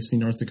win. I mean, we've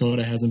seen North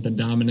Dakota hasn't been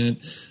dominant.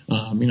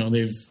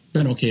 They've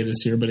been okay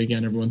this year, but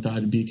again, everyone thought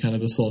it'd be kind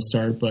of the slow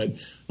start. But,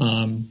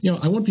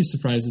 I wouldn't be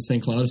surprised at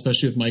St. Cloud,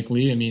 especially with Mike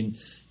Lee. I mean,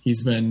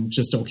 he's been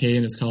just okay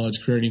in his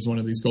college career, and he's one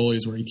of these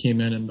goalies where he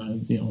came in and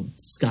the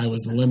sky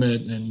was the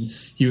limit, and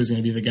he was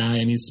going to be the guy,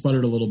 and he's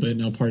sputtered a little bit.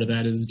 Now, part of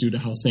that is due to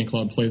how St.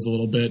 Cloud plays a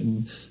little bit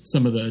and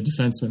some of the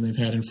defensemen they've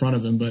had in front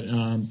of him. But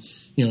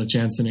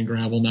Jensen and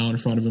Gravel now in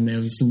front of him, they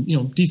have some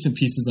decent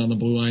pieces on the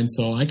blue line,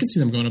 so I could see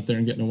them going up there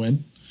and getting a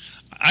win.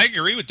 I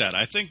agree with that.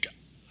 I think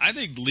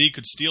Lee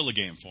could steal the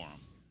game for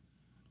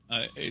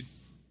him.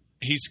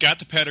 He's got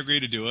the pedigree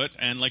to do it,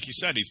 and like you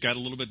said, he's got a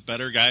little bit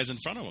better guys in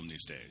front of him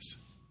these days.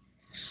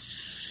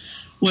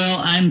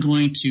 Well, I'm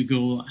going to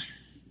go,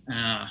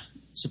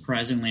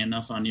 surprisingly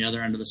enough, on the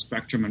other end of the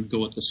spectrum and go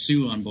with the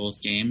Sioux on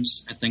both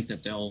games. I think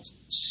that they'll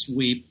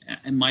sweep.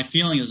 And my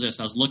feeling is this.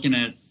 I was looking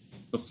at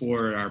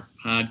before our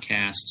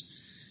podcast,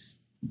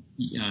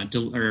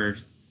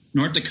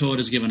 North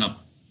Dakota's given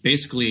up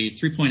basically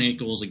 3.8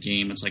 goals a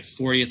game. It's like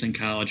 40th in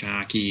college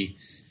hockey.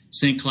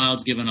 St.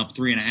 Cloud's given up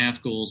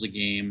 3.5 goals a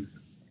game.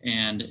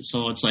 And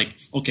so it's like,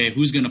 okay,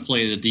 who's going to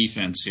play the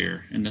defense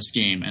here in this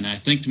game? And I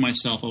think to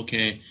myself,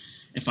 okay,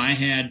 if I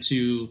had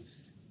to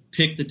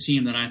pick the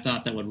team that I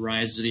thought that would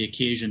rise to the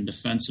occasion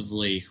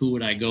defensively, who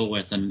would I go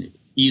with? And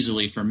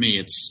easily for me,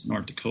 it's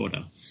North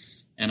Dakota.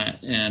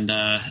 And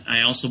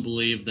I also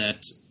believe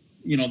that,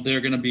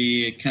 they're going to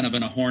be kind of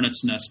in a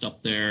hornet's nest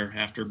up there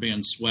after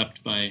being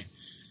swept by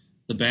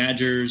the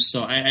Badgers.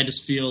 So I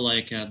just feel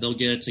like they'll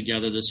get it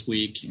together this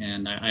week,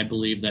 and I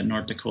believe that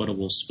North Dakota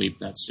will sweep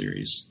that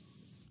series.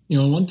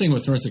 One thing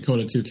with North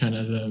Dakota, too, kind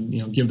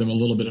of, give them a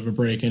little bit of a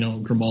break. I know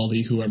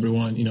Grimaldi, who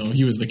everyone,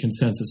 he was the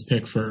consensus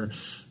pick for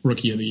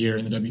Rookie of the Year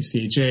in the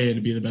WCHA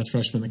to be the best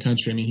freshman in the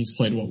country. I mean, he's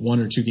played, 1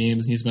 or 2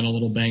 games, and he's been a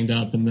little banged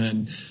up. And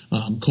then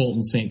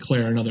Colton St.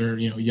 Clair, another,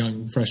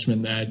 young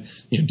freshman that,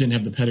 didn't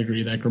have the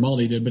pedigree that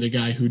Grimaldi did, but a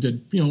guy who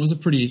did, was a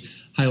pretty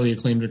highly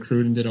acclaimed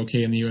recruit and did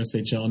okay in the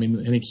USHL. I mean,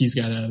 I think he's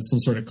got some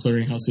sort of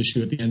clearinghouse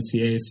issue at the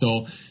NCAA.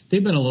 So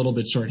they've been a little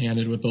bit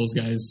shorthanded with those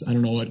guys. I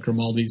don't know what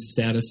Grimaldi's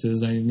status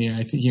is. I mean,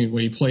 I think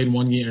he played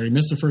 1 game, or he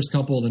missed the first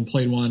couple, then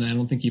played 1. I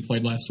don't think he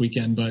played last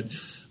weekend, but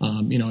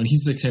and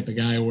he's the type of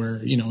guy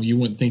where, you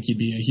wouldn't think he'd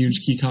be a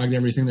huge key cog to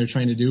everything they're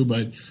trying to do,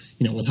 but,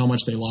 with how much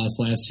they lost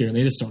last year,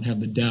 they just don't have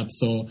the depth.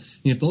 So,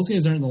 if those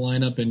guys aren't in the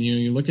lineup and,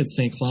 you look at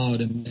St.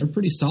 Cloud and they're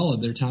pretty solid,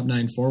 they're top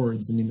 9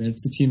 forwards. I mean,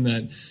 it's a team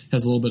that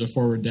has a little bit of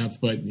forward depth,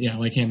 but yeah,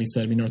 like Hammy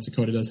said, I mean, North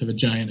Dakota does have a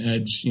giant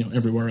edge,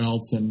 everywhere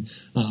else. And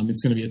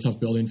it's going to be a tough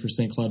building for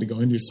St. Cloud to go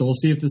into. So we'll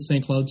see if this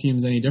St. Cloud team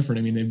is any different.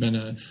 I mean, they've been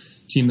a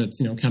team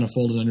that's, kind of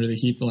folded under the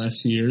heat the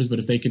last few years, but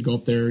if they could go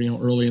up there,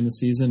 early in the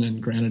season,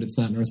 and granted it's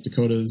not North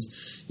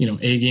Dakota's,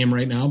 A game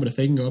right now, but if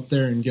they can go up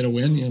there and get a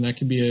win, that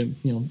could be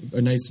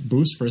a nice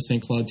boost for a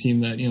St. Cloud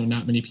team that,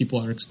 not many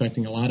people are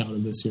expecting a lot out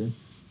of this year.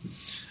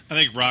 I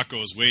think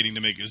Rocco is waiting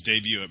to make his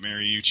debut at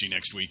Mariucci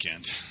next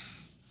weekend.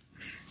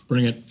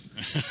 Bring it.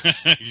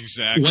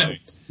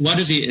 Exactly. What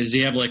is he? Does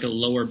he have like a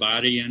lower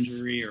body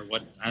injury or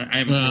what? I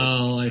haven't.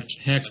 Well,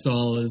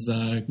 Hextall is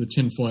the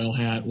tinfoil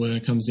hat when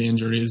it comes to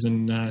injuries,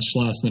 and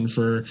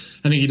Schlossman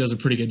I think he does a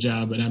pretty good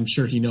job, but I'm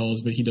sure he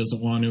knows, but he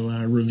doesn't want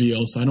to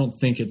reveal. So I don't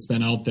think it's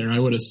been out there. I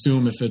would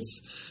assume if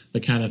it's the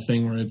kind of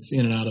thing where it's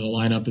in and out of the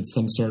lineup, it's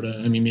some sort of,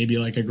 maybe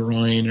like a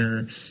groin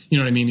or, you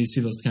know what I mean? You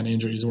see those kind of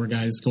injuries where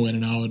guys go in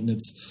and out, and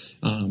it's,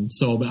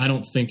 but I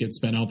don't think it's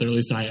been out there. At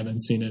least I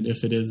haven't seen it.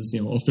 If it is,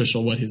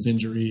 official what his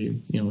injury,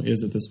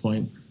 is at this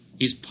point.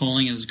 He's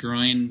pulling his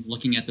groin,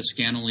 looking at the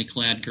scantily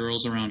clad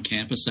girls around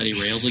campus that he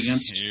rails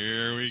against.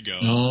 Here we go.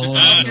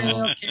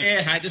 No.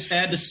 Okay, I just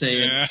had to say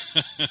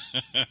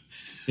it.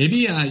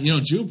 Maybe,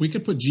 Jupe, we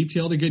could put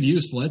GPL to good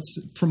use. Let's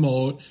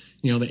promote,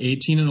 the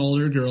 18 and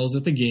older girls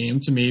at the game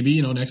to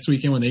maybe, next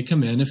weekend when they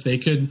come in, if they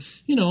could,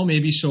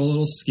 maybe show a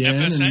little skin.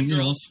 FSN and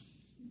girls.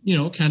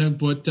 Kind of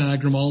put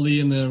Grimaldi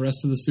and the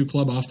rest of the Sioux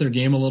Club off their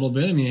game a little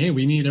bit. Hey,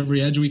 we need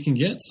every edge we can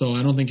get, so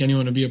I don't think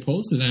anyone would be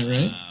opposed to that,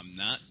 right? I'm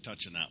not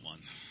touching that one.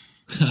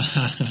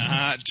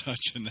 Not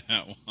touching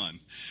that one.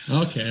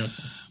 Okay.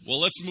 Well,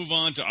 let's move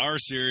on to our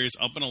series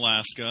up in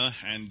Alaska.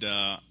 And,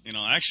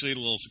 actually,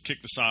 we'll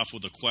kick this off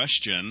with a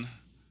question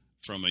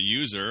from a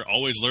user.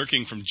 Always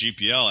Lurking from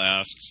GPL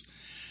asks,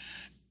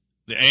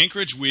 the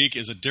Anchorage week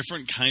is a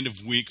different kind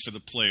of week for the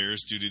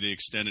players due to the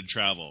extended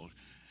travel.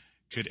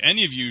 Could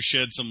any of you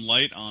shed some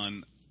light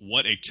on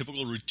what a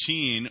typical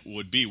routine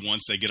would be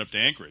once they get up to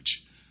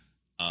Anchorage?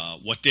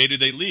 What day do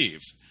they leave?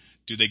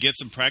 Do they get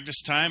some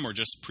practice time or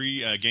just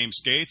pre-game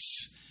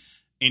skates?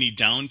 Any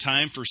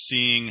downtime for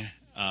seeing,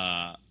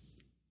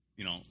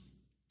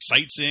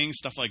 sightseeing,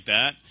 stuff like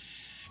that?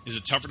 Is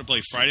it tougher to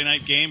play Friday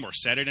night game or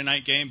Saturday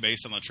night game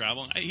based on the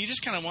travel? He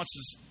just kind of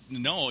wants to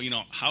know,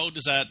 how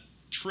does that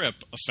trip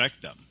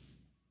affect them?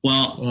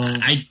 Well,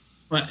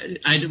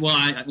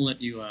 I'll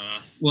let you.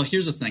 Well,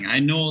 here's the thing. I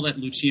know that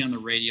Lucia on the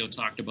radio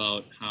talked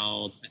about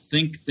how I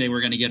think they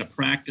were going to get a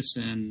practice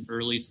in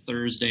early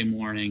Thursday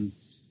morning,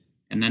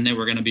 and then they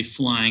were going to be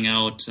flying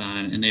out,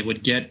 and they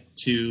would get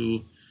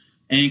to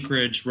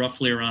Anchorage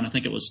roughly around, I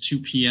think it was 2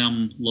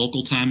 p.m.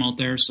 local time out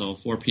there, so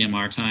 4 p.m.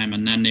 our time,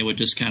 and then they would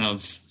just kind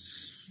of,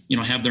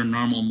 have their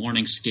normal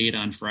morning skate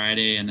on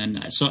Friday, and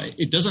then so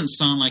it doesn't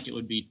sound like it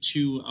would be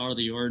too out of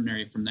the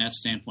ordinary from that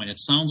standpoint. It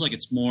sounds like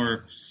it's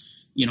more,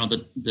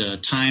 the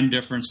time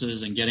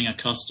differences and getting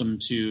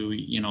accustomed to,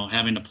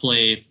 having to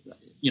play,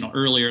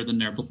 earlier than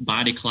their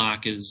body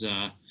clock is,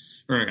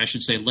 or I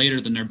should say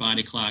later than their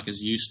body clock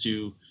is used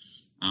to.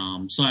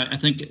 So I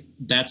think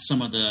that's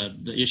some of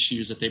the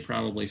issues that they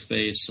probably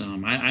face.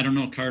 I don't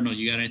know, Cardinal,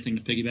 you got anything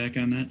to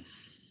piggyback on that?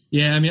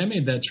 Yeah, I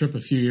made that trip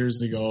a few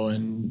years ago,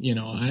 and,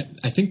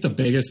 I think the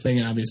biggest thing,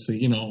 and obviously,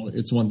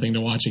 it's one thing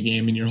to watch a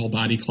game and your whole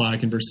body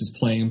clock and versus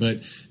playing, but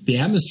the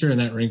atmosphere in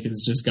that rink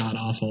is just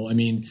god-awful.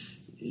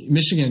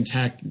 Michigan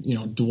Tech,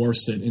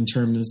 dwarfs it in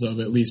terms of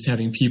at least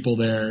having people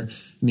there.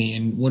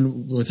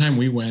 When the time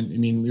we went,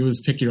 it was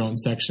pick your own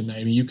section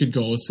night. You could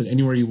go sit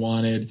anywhere you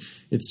wanted.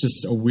 It's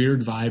just a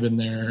weird vibe in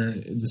there.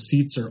 The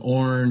seats are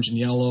orange and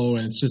yellow,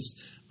 and it's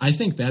just, I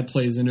think that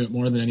plays into it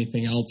more than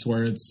anything else,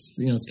 where it's,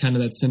 it's kind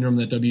of that syndrome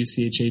that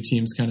WCHA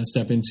teams kind of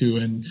step into.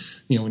 And,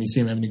 when you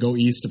see them having to go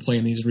east to play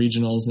in these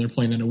regionals and they're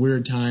playing in a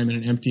weird time in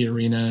an empty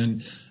arena,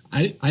 and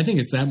I think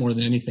it's that more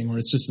than anything, where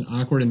it's just an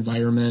awkward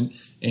environment.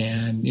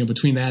 And,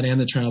 between that and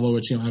the travel,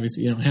 which,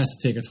 obviously, it has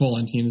to take a toll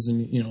on teams.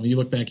 And, you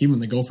look back, even when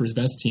the Gophers'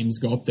 best teams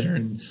go up there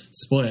and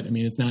split.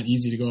 It's not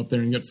easy to go up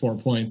there and get 4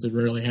 points. It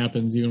rarely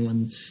happens, even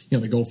when,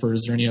 the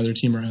Gophers or any other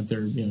team are at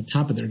their,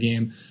 top of their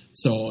game.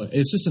 So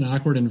it's just an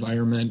awkward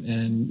environment.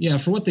 And, yeah,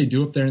 for what they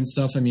do up there and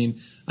stuff,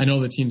 I know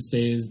the team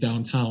stays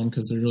downtown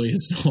because there really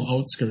is no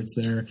outskirts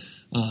there.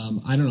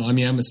 I don't know.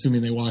 I'm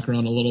assuming they walk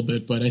around a little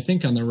bit, but I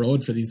think on the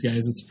road for these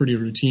guys, it's pretty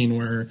routine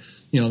where,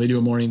 they do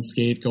a morning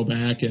skate, go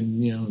back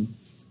and,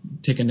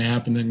 take a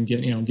nap and then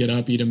get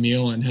up, eat a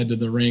meal and head to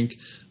the rink.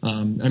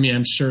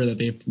 I'm sure that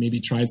they've maybe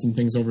tried some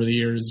things over the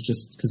years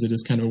just because it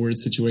is kind of a weird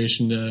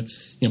situation to,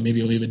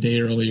 maybe leave a day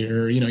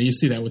earlier. You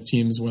see that with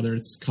teams, whether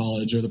it's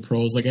college or the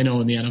pros. Like I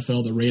know in the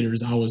NFL, the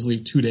Raiders always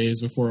leave 2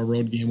 days before a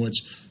road game,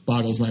 which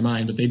boggles my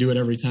mind, but they do it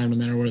every time no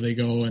matter where they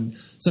go. And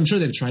so I'm sure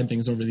they've tried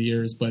things over the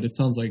years, but it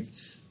sounds like,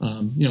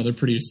 they're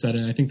pretty set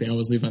in. I think they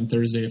always leave on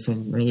Thursday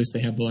or at least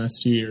they have the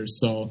last few years.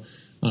 So,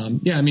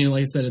 like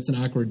I said, it's an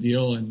awkward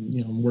deal, and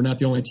we're not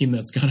the only team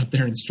that's gone up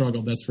there and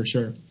struggled. That's for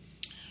sure.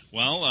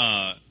 Well,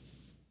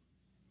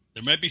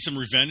 there might be some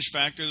revenge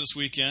factor this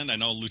weekend. I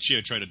know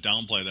Lucia tried to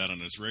downplay that on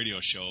his radio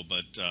show,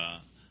 but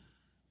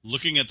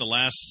looking at the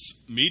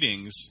last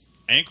meetings,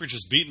 Anchorage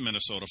has beaten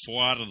Minnesota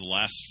 4 out of the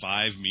last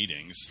 5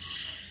 meetings,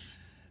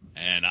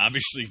 and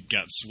obviously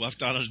got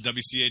swept out of the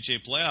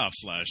WCHA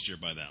playoffs last year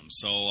by them.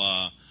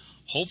 So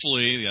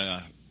hopefully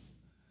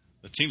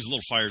the team's a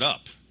little fired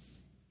up.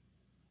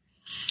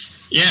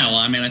 Yeah, well,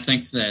 I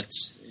think that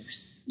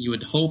you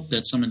would hope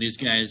that some of these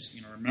guys,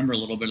 remember a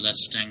little bit of that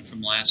sting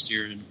from last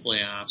year in the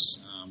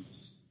playoffs.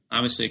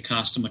 Obviously, it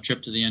cost them a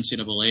trip to the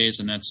NCAAs,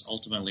 and that's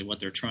ultimately what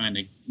they're trying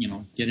to,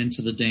 get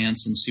into the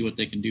dance and see what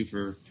they can do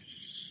for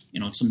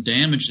some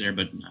damage there,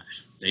 but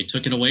they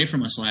took it away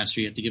from us last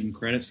year. You have to give them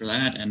credit for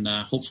that, and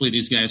hopefully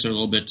these guys are a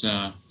little bit,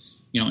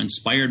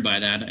 inspired by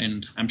that.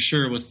 And I'm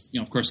sure with,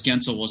 of course,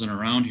 Gensel wasn't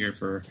around here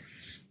for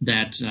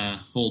that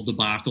whole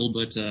debacle,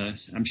 but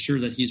I'm sure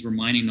that he's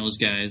reminding those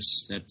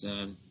guys that,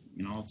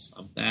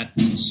 of that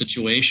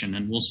situation,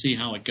 and we'll see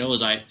how it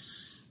goes.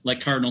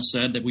 Like Cardinal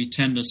said, that we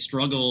tend to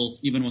struggle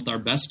even with our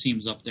best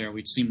teams up there.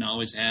 We seem to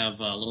always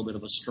have a little bit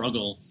of a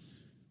struggle.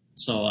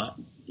 So,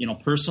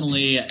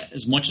 personally,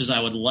 as much as I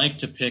would like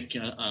to pick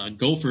a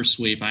Gopher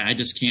sweep, I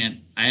just can't.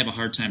 I have a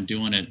hard time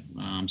doing it.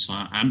 So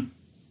I'm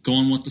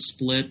going with the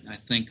split. I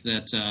think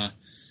that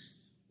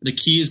the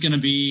key is going to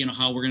be,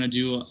 how we're going to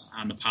do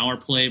on the power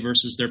play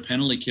versus their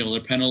penalty kill.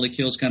 Their penalty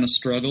kill's kind of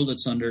struggled.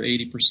 It's under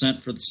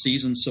 80% for the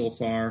season so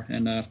far.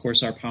 And, of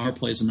course, our power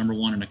play is the number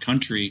one in the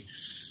country.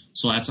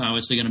 So that's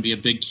obviously going to be a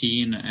big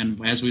key.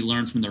 And as we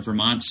learned from the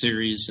Vermont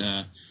series,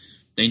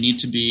 they need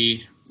to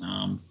be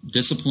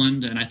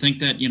disciplined. And I think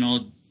that,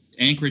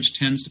 Anchorage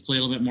tends to play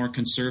a little bit more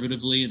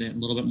conservatively. They're a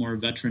little bit more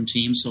veteran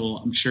team. So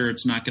I'm sure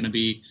it's not going to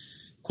be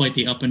quite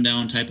the up and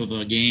down type of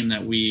a game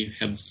that we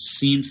have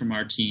seen from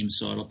our team.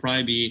 So it'll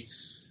probably be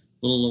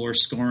a little lower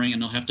scoring,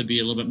 and they'll have to be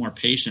a little bit more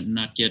patient and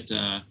not get,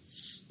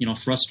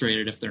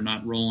 frustrated if they're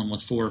not rolling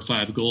with 4 or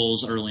 5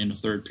 goals early in the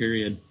third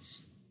period.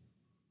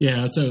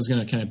 Yeah, that's what I was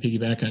going to kind of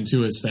piggyback on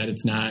too, is that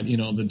it's not,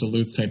 the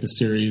Duluth type of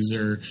series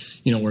or,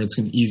 where it's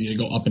going to be easy to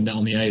go up and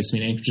down the ice. I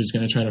mean, Anchorage is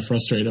going to try to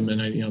frustrate them, and,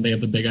 they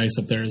have the big ice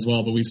up there as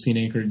well. But we've seen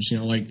Anchorage,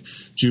 like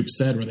Jupe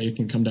said, where they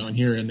can come down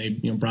here and they,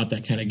 brought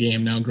that kind of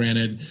game. Now,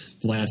 granted,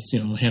 the last,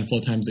 handful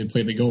of times they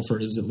played the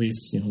Gophers, at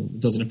least, it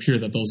doesn't appear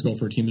that those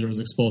Gopher teams are as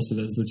explosive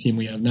as the team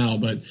we have now.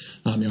 But,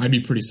 I'd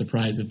be pretty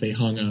surprised if they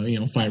hung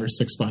a, 5 or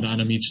 6 spot on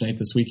them each night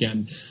this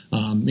weekend.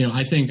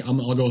 I think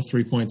I'll go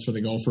 3 points for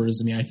the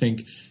Gophers. I mean, I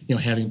think,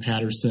 having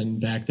Patterson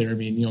back there. I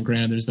mean,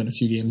 granted, there's been a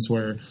few games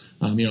where,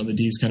 the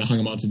D's kind of hung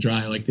them out to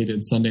dry like they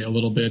did Sunday a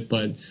little bit.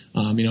 But,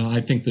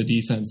 I think the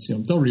defense,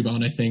 they'll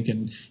rebound, I think.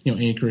 And,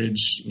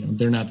 Anchorage,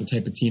 they're not the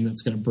type of team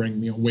that's going to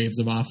bring, waves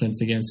of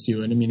offense against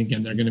you. And, I mean,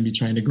 again, they're going to be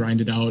trying to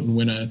grind it out and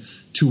win a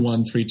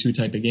 2-1, 3-2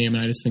 type of game.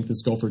 And I just think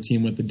this Gopher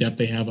team with the depth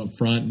they have up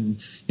front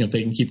and, if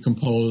they can keep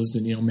composed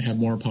and, have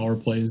more power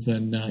plays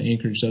than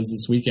Anchorage does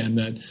this weekend,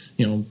 that,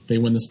 they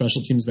win the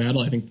special teams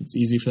battle. I think it's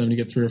easy for them to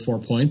get 3 or 4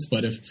 points.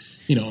 But if,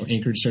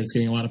 Anchorage starts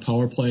getting a lot of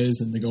power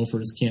plays and the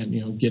Gophers can't,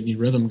 get any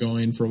rhythm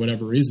going for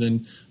whatever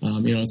reason,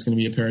 it's going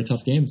to be a pair of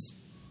tough games.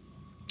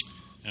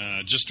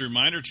 Just a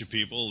reminder to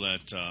people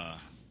that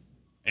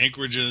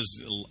Anchorage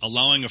is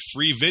allowing a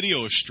free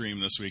video stream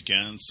this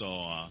weekend. So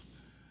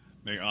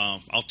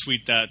I'll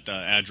tweet that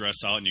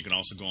address out, and you can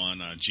also go on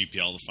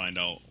GPL to find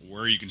out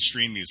where you can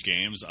stream these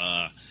games.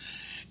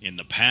 In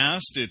the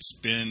past, it's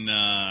been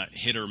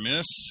hit or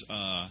miss.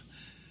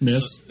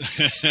 Miss.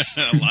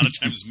 A lot of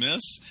times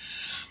miss.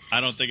 I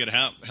don't think it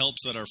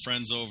helps that our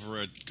friends over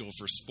at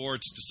Gopher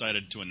Sports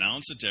decided to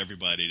announce it to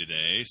everybody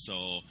today.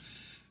 So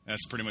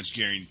that's pretty much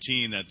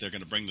guaranteeing that they're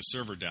going to bring the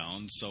server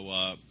down.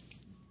 So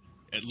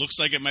it looks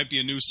like it might be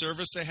a new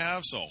service they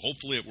have. So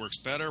hopefully it works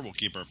better. We'll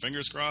keep our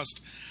fingers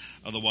crossed.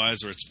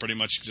 Otherwise, or it's pretty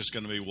much just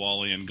going to be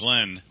Wally and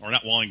Glenn, or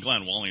not Wally and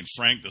Glenn, Wally and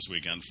Frank this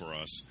weekend for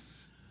us.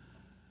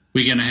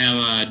 We going to have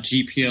a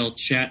GPL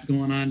chat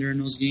going on during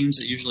those games?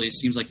 It usually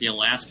seems like the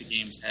Alaska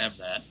games have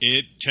that.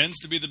 It tends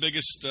to be the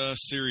biggest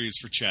series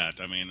for chat.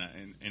 I mean,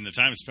 in the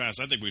times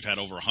past, I think we've had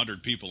over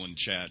 100 people in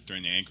chat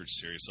during the Anchorage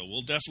series. So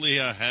we'll definitely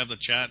have the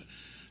chat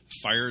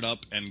fired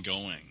up and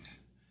going.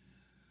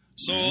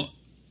 So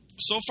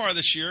far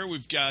this year,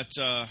 we've got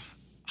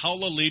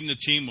Howla leading the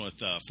team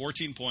with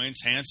 14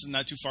 points. Hansen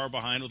not too far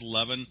behind with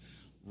 11.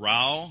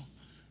 Rao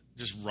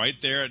just right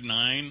there at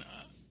 9.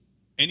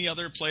 Any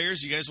other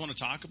players you guys want to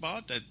talk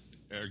about that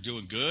are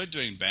doing good,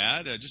 doing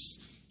bad?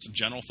 Just some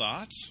general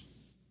thoughts.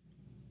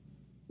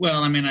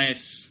 Well, I mean, I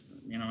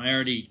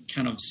already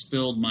kind of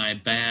spilled my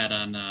bad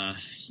on,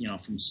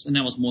 and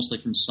that was mostly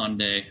from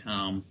Sunday.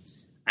 I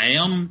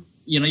am,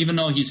 even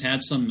though he's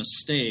had some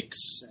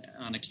mistakes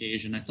on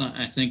occasion,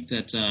 I think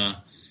that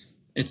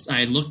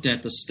I looked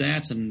at the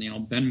stats,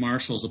 and Ben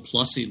Marshall's a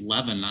plus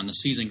 11 on the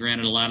season.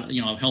 Granted, a lot,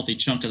 a healthy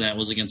chunk of that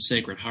was against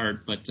Sacred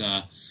Heart, but.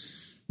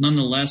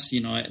 Nonetheless,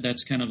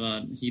 that's kind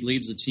of he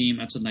leads the team.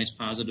 That's a nice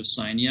positive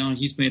sign.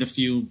 He's made a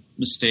few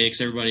mistakes.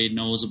 Everybody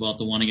knows about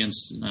the one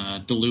against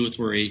Duluth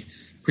where he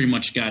pretty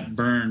much got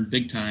burned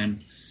big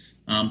time.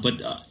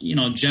 But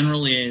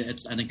generally,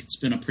 I think it's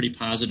been a pretty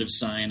positive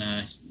sign.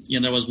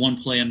 There was one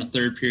play in the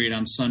third period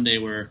on Sunday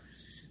where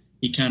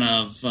he kind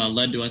of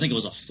led to, I think it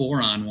was a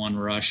 4-on-1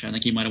 rush. I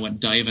think he might have went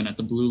diving at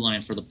the blue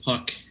line for the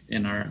puck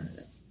in our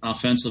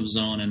offensive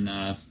zone,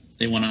 and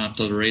they went off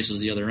to the races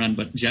the other end.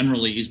 But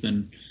generally, he's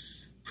been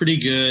pretty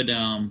good,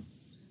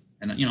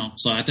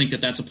 so I think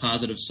that that's a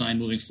positive sign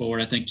moving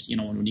forward. I think,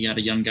 when you got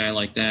a young guy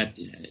like that,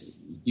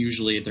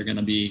 usually they're going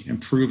to be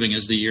improving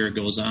as the year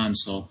goes on.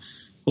 So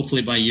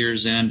hopefully by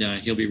year's end,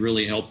 he'll be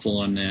really helpful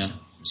on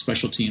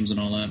special teams and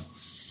all that.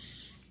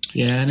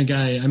 Yeah, and a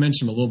guy, I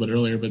mentioned him a little bit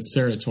earlier, but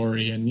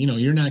Serratori, and,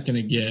 you're not going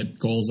to get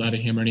goals out of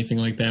him or anything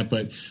like that,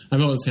 but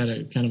I've always had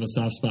a kind of a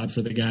soft spot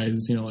for the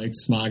guys, like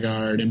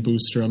Smagard and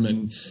Boostrom,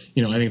 and,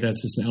 I think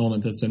that's just an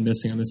element that's been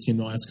missing on this team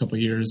the last couple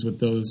of years with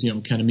those,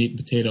 kind of meat and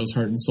potatoes,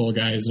 heart and soul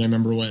guys. And I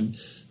remember when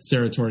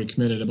Serratori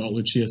committed about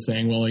Lucia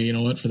saying, well, you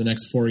know what, for the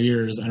next 4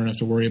 years, I don't have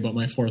to worry about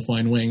my fourth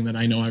line wing, that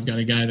I know I've got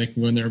a guy that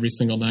can go in there every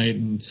single night.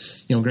 And,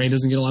 Granny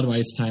doesn't get a lot of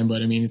ice time,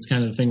 but I mean, it's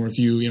kind of the thing where if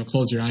you,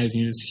 close your eyes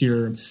and you just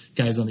hear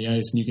guys on the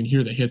ice and you can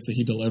hear the hits that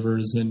he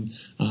delivers. And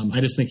I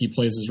just think he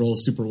plays his role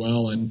super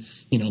well. And,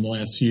 in the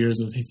last few years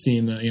of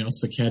seeing the,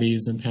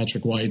 Sacchettis and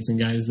Patrick Whites and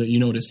guys that,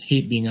 just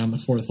hate being on the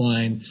fourth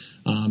line.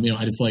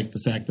 I just like the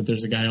fact that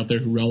there's a guy out there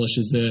who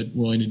relishes it,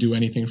 willing to do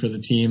anything for the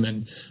team.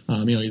 And,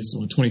 he's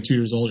 22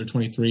 years old or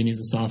 23 and he's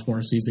a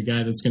sophomore. So he's a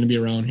guy that's going to be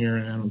around here.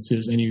 And I don't see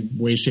there's any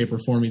way, shape or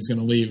form he's going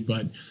to leave,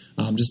 but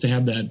just to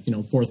have that,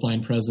 fourth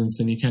line presence,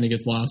 and he kind of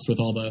gets lost with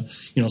all the,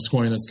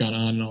 scoring that's gone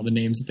on and all the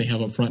names that they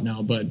have up front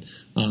now. But,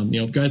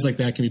 guys like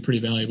that can be pretty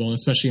valuable, and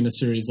especially in a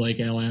series like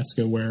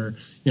Alaska where,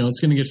 it's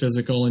going to get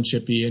physical and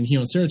chippy. And,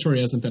 Serratori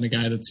hasn't been a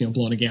guy that's,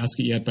 blown a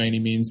gasket yet by any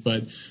means,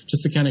 but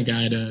just the kind of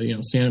guy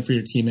to, stand up for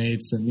your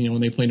teammates. And,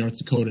 when they play North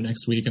Dakota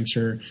next week, I'm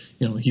sure,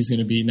 he's going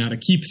to be not a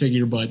keep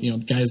figure, but,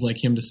 guys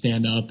like him to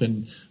stand up.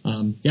 And,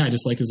 I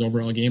just like his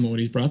overall game and what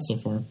he's brought so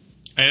far.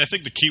 And I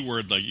think the key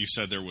word, like you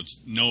said there,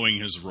 was knowing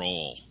his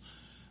role.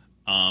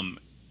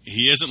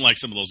 He isn't like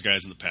some of those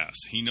guys in the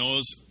past. He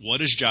knows what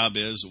his job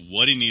is,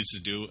 what he needs to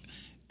do,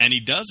 and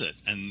he does it.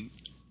 And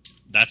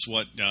that's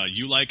what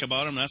you like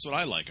about him. That's what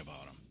I like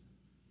about him.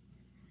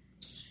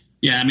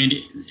 Yeah, I mean,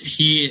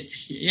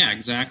 yeah,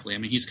 exactly. I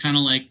mean, he's kind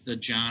of like the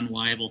John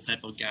Weibel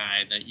type of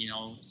guy that,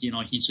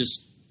 he's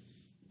just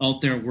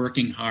out there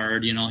working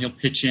hard. He'll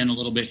pitch in a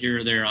little bit here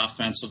or there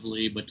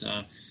offensively, but,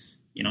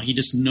 he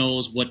just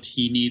knows what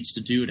he needs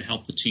to do to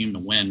help the team to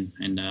win.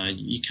 And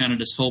you kind of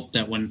just hope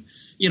that when,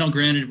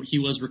 granted, he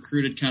was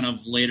recruited kind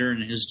of later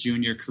in his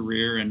junior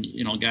career, and,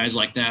 guys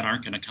like that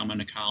aren't going to come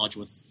into college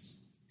with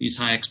these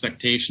high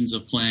expectations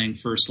of playing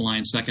first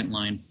line, second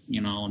line,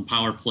 and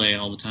power play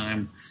all the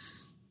time.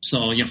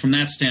 So, from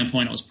that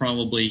standpoint, it was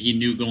probably he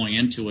knew going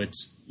into it,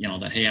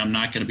 that, hey, I'm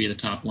not going to be the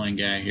top line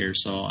guy here,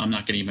 so I'm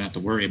not going to even have to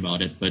worry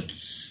about it. But,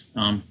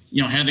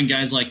 having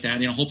guys like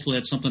that, hopefully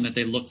that's something that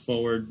they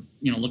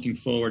looking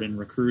forward in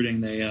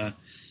recruiting. They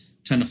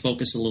tend to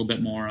focus a little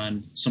bit more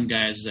on some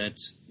guys that,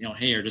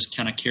 hey, are just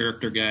kind of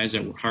character guys,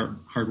 that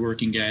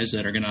hardworking guys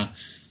that are going to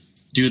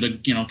do the,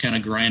 kind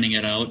of grinding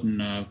it out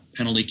and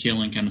penalty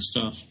killing kind of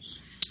stuff.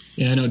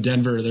 Yeah, I know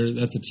Denver,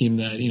 that's a team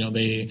that,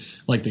 they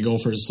like the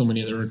Gophers. So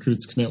many of their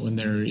recruits commit when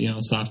they're,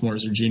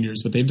 sophomores or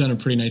juniors, but they've done a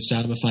pretty nice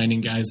job of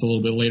finding guys a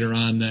little bit later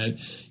on that,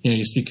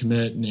 you see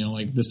commit, and,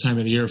 like this time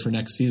of the year for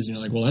next season,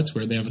 you're like, well, that's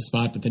where they have a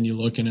spot. But then you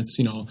look and it's,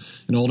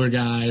 an older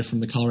guy from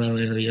the Colorado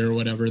area or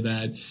whatever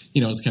that,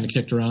 is kind of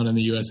kicked around in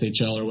the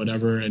USHL or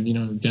whatever.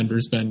 And,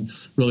 Denver's been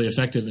really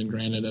effective. And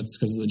granted, that's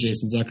because of the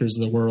Jason Zuckers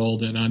of the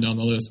world and on down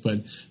the list. But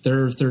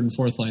their third and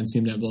fourth line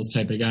seem to have those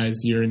type of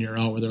guys year in, year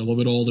out, where they're a little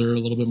bit older, a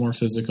little bit more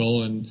physical.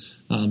 And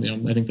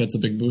I think that's a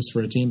big boost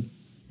for a team.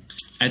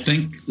 I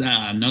think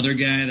another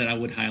guy that I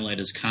would highlight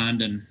is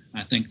Condon.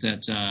 I think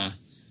that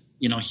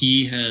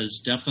he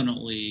has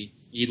definitely,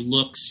 he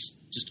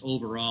looks just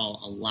overall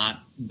a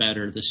lot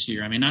better this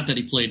year. I mean, not that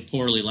he played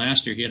poorly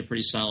last year. He had a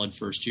pretty solid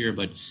first year,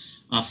 but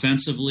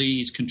offensively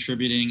he's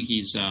contributing.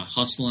 He's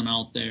hustling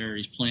out there.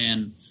 He's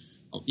playing,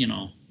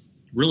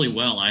 really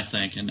well, I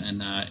think,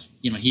 and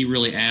he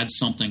really adds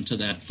something to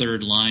that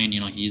third line.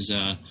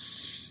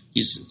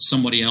 He's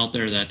somebody out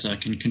there that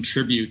can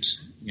contribute,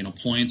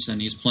 points,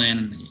 and he's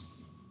playing,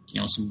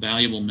 some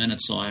valuable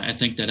minutes. So I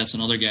think that's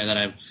another guy that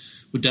I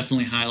would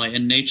definitely highlight.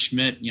 And Nate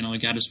Schmidt, he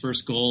got his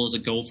first goal as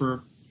a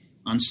Gopher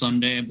on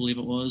Sunday, I believe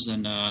it was,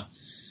 and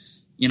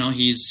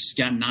he's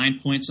got 9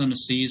 points on the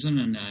season.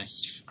 And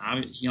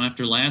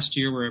after last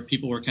year, where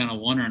people were kind of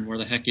wondering where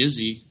the heck is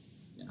he,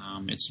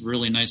 it's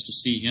really nice to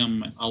see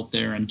him out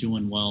there and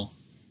doing well.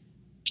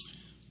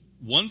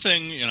 One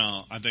thing,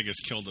 I think has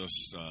killed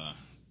us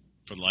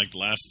for like the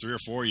last 3 or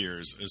 4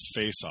 years is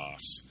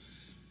face-offs.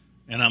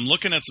 And I'm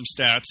looking at some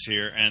stats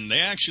here, and they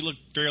actually look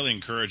fairly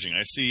encouraging.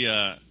 I see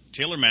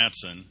Taylor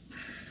Matson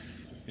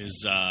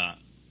is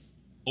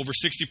over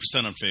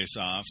 60% on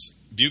face-offs.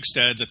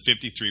 Bukestad's at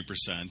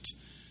 53%.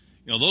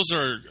 Those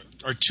are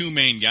our two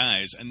main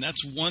guys, and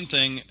that's one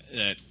thing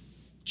that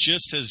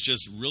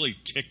has really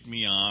ticked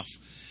me off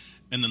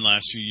in the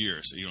last few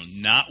years.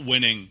 Not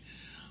winning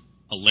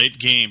a late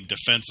game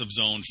defensive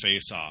zone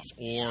face-off,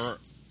 or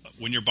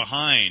when you're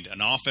behind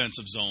an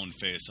offensive zone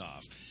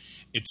face-off.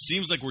 It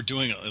seems like we're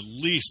doing at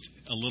least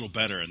a little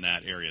better in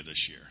that area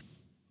this year.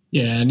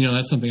 Yeah, and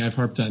that's something I've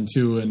harped on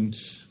too. And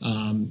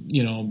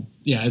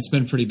Yeah, it's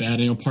been pretty bad.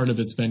 Part of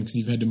it's been because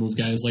you've had to move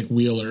guys like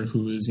Wheeler,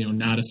 who is,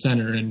 not a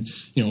center, and,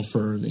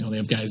 they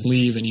have guys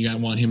leave, and you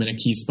want him in a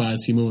key spot,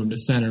 so you move him to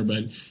center,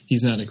 but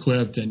he's not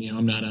equipped, and,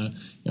 I'm not a,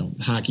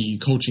 hockey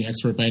coaching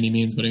expert by any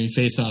means, but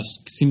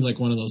face-offs seems like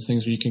one of those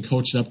things where you can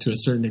coach it up to a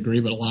certain degree,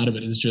 but a lot of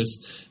it is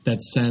just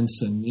that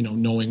sense and,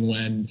 knowing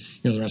when,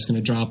 the ref's going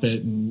to drop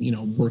it and,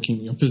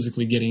 working,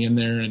 physically getting in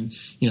there. And,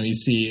 you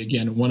see,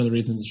 again, one of the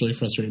reasons it's really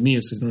frustrated me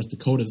is because North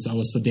Dakota's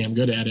always so damn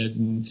good at it.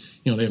 And,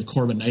 they have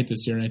Corbin Knight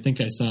this year, and I think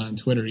I saw on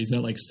Twitter he's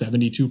at like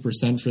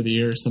 72% for the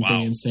year,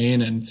 something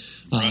insane. And,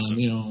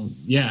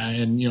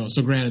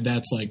 so granted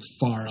that's like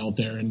far out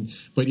there.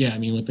 But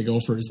with the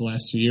Gophers the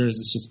last few years,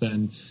 it's just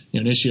been,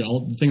 an issue.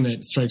 The thing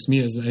that strikes me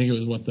is I think it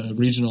was the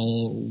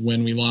regional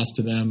when we lost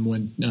to them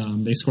when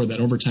they scored that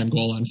overtime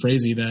goal on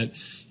Frazee that,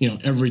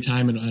 every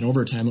time at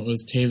overtime it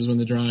was Taves win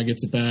the draw,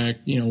 gets it back,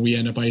 we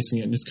end up icing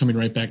it and it's coming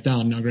right back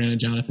down. Now, granted,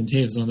 Jonathan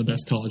Taves is one of the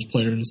best college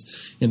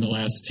players in the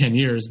last 10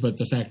 years, but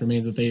the fact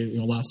remains that they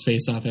lost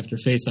face-off after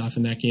face-off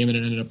in that game and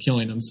it ended up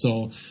killing them.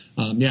 So,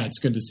 it's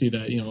good to see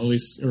that, at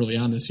least early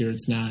on this year,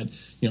 it's not,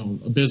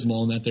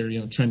 abysmal and that they're,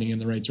 trending in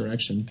the right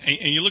direction.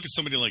 And you look at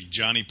somebody like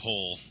Johnny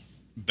Pohl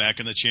back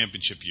in the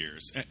championship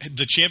years.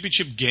 The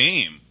championship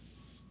game,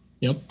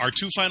 our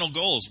two final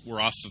goals were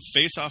off the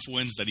face-off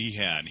wins that he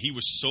had. He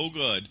was so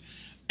good,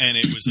 and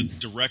it was a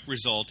direct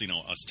result,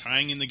 us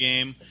tying in the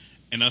game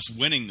and us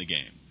winning the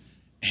game.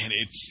 And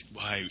it's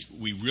why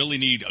we really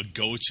need a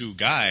go-to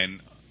guy.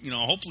 And,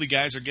 hopefully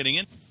guys are getting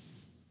in.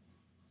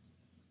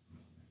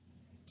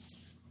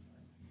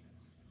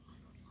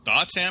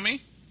 Thoughts,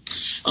 Sammy?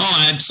 Oh,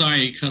 I'm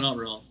sorry. You cut out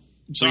real.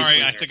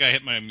 Sorry, I think I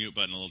hit my mute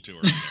button a little too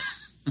early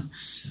there.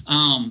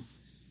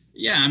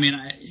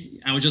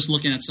 I was just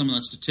looking at some of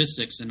the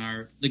statistics, and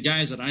the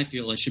guys that I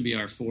feel should be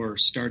our four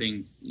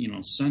starting,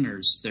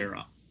 centers. They're,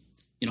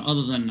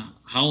 other than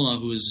Howla,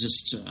 who is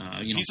just,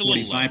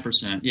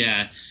 45%.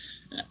 Yeah.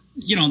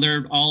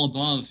 They're all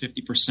above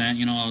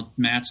 50%.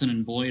 Matson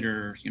and Boyd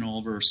are,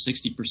 over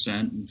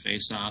 60% in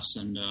faceoffs,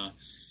 and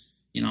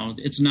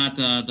it's not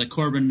the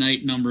Corbin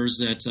Knight numbers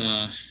that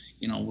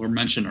were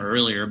mentioned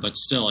earlier, but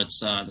still,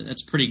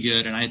 it's pretty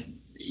good. And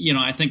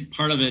I think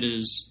part of it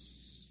is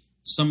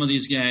some of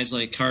these guys,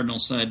 like Cardinal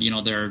said,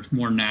 they're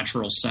more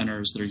natural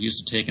centers. They're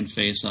used to taking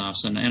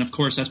faceoffs, and of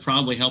course that's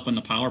probably helping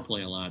the power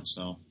play a lot.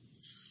 So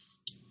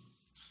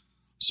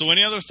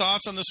any other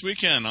thoughts on this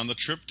weekend on the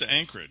trip to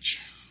Anchorage?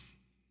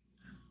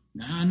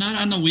 Not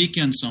on the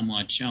weekend so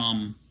much.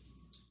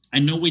 I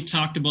know we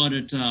talked about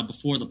it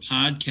before the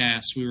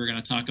podcast. We were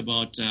going to talk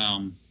about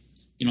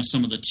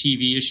some of the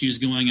TV issues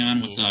going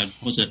on with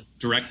was it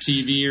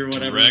DirecTV or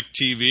whatever?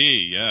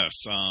 DirecTV, yes.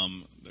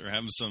 They're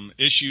having some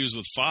issues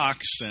with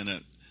Fox,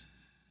 and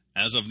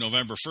as of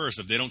November 1st,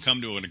 if they don't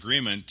come to an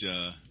agreement,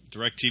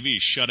 DirecTV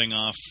is shutting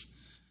off,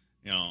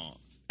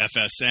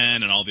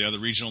 FSN and all the other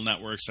regional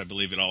networks. I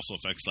believe it also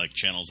affects like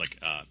channels like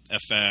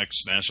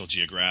FX, National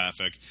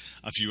Geographic,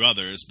 a few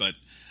others. But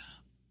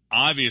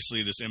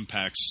obviously, this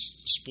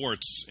impacts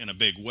sports in a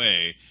big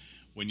way.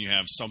 When you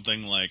have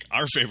something like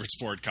our favorite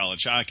sport,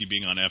 college hockey,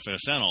 being on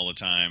FSN all the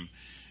time,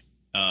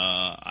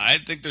 I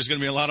think there's going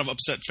to be a lot of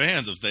upset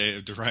fans if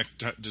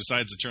Direct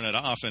decides to turn it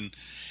off. And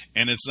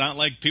it's not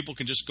like people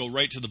can just go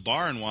right to the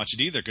bar and watch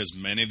it either, because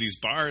many of these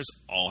bars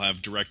all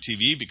have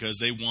DirecTV because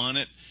they want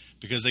it,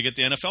 because they get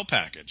the NFL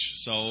package.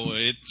 So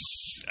it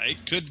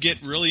could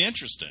get really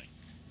interesting.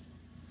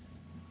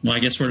 Well, I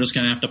guess we're just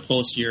going to have to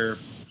post your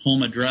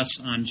home address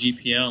on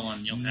GPL,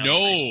 and you'll have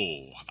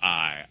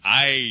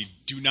I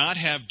do not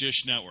have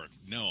Dish Network.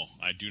 No,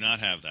 I do not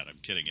have that. I'm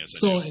kidding. Yes,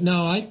 so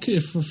now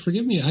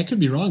forgive me, I could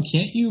be wrong.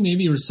 Can't you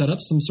maybe set up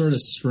some sort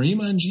of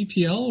stream on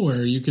GPL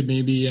where you could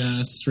maybe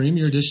stream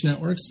your Dish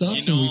Network stuff?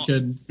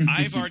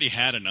 I've already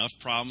had enough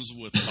problems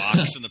with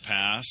Fox in the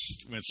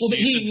past with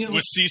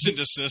cease and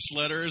desist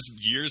letters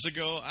years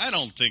ago. I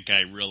don't think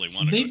I really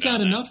want to. They've got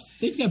enough.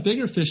 They've got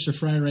bigger fish to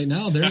fry right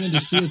now. They're in a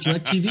dispute with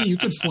DirecTV. You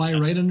could fly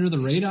right under the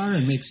radar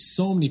and make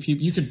so many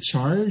people. You could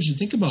charge.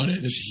 Think about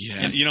it.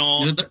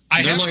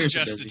 I have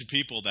suggested to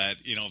people that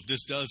if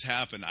this does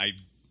happen,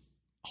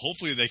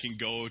 hopefully they can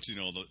go to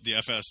the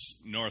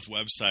FS North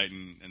website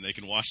and they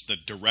can watch the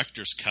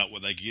director's cut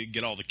where they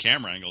get all the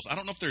camera angles. I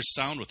don't know if there's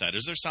sound with that.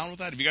 Is there sound with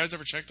that? Have you guys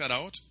ever checked that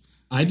out?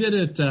 I did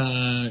it.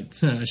 I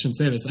shouldn't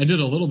say this. I did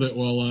a little bit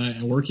while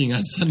working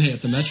on Sunday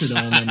at the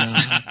Metrodome,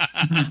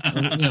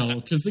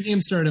 and because the game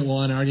started at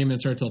 1, our game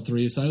didn't start till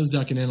 3, so I was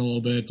ducking in a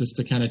little bit just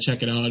to kind of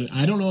check it out.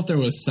 I don't know if there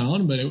was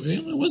sound, but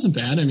it wasn't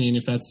bad. I mean,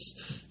 if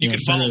that's you can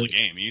follow the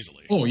game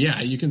easily. Oh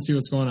yeah, you can see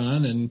what's going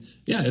on, and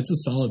yeah, it's a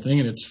solid thing,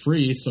 and it's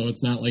free, so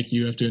it's not like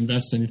you have to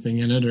invest anything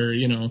in it, or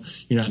you're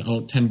not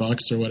out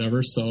 $10 or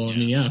whatever. So I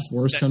mean, if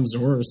worse comes to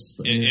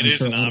worse, it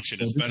is an option.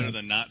 It's better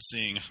than not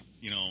seeing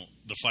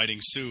the Fighting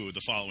Sioux the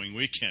following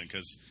weekend,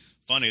 because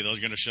they're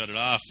going to shut it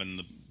off,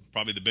 and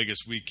probably the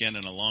biggest weekend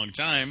in a long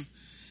time,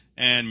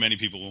 and many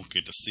people won't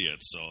get to see it.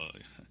 So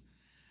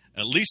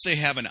at least they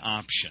have an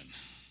option.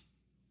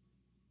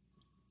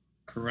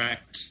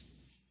 Correct.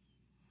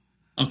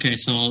 Okay,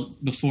 so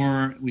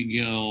before we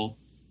go,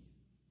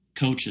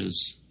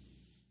 coaches,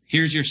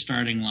 here's your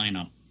starting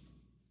lineup.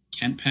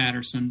 Kent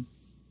Patterson,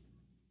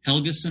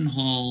 Helgeson,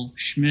 Hall,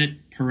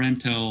 Schmidt,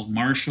 Parento,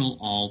 Marshall,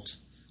 Alt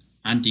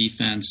on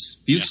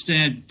defense.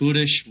 Bukestad,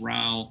 Budish,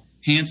 Rao,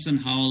 Hansen,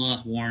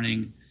 Howla,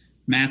 Warning,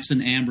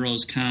 Matson,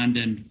 Ambrose,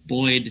 Condon,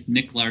 Boyd,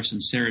 Nick Larson,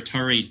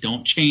 Saratari.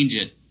 Don't change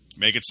it.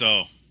 Make it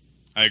so.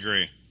 I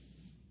agree.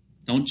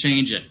 Don't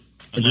change it.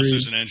 Unless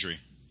there's an injury.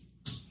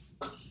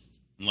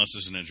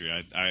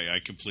 I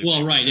completely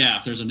Well, right, agree. yeah.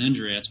 If there's an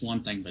injury, that's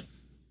one thing, but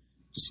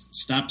just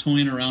stop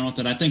toying around with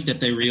it. I think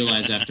that they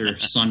realize after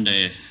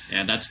Sunday,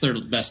 yeah, that's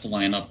their best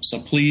lineup. So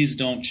please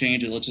don't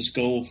change it. Let's just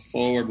go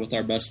forward with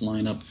our best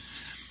lineup.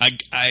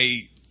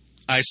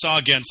 I saw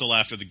Gensel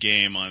after the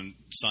game on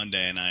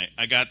Sunday, and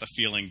I got the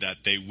feeling that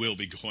they will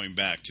be going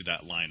back to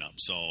that lineup.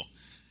 So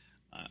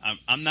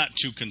I'm not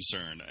too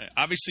concerned.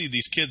 Obviously,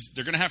 these kids,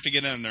 they're going to have to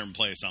get in there and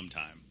play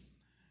sometime.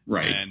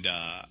 Right. And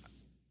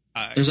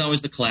there's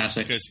always the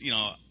classic. Because,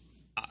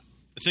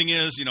 the thing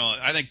is,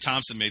 I think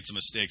Thompson made some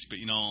mistakes, but,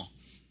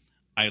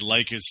 I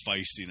like his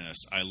feistiness.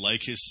 I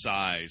like his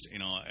size.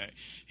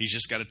 He's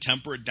just got to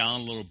temper it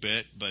down a little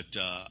bit, but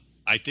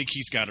I think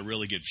he's got a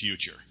really good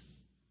future.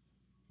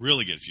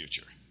 Really good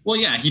future. Well,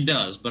 yeah, he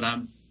does. But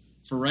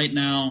for right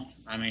now,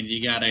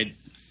 you got to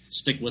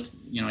stick with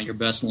your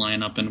best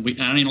lineup. And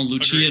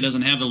Lucia Agreed.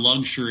 doesn't have the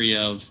luxury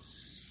of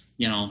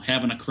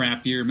having a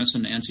crap year,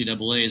 missing the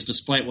NCAAs,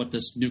 despite what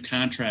this new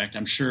contract.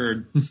 I'm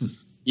sure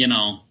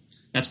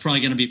that's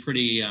probably going to be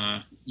pretty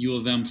U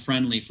of M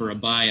friendly for a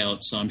buyout.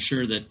 So I'm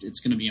sure that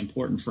it's going to be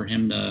important for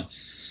him to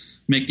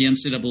make the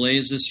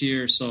NCAAs this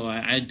year. So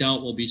I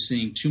doubt we'll be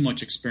seeing too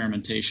much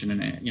experimentation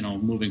and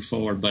moving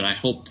forward. But I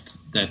hope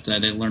that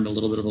they learned a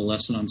little bit of a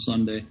lesson on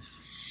Sunday.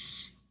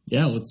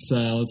 Yeah, let's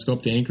go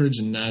up to Anchorage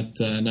and not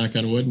knock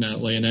on wood,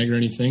 not lay an egg or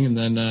anything. And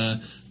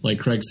then, like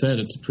Craig said,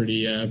 it's a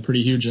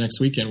pretty huge next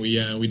weekend.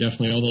 We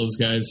definitely owe those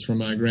guys from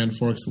Grand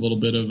Forks a little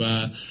bit of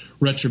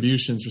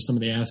retributions for some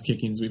of the ass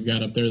kickings we've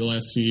got up there the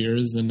last few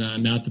years. And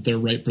not that they're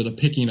ripe for the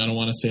picking, I don't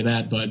want to say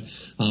that, but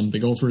the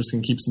Gophers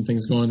can keep some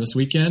things going this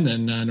weekend.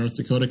 And North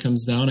Dakota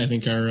comes down. I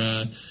think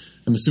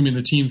I'm assuming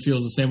the team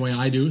feels the same way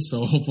I do,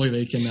 so hopefully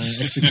they can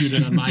execute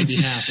it on my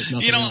behalf, if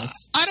nothing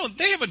else.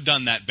 They haven't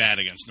done that bad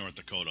against North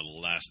Dakota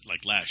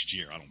last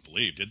year, I don't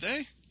believe, did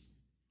they?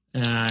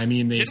 They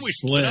Didn't we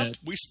split up?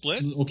 We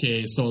split?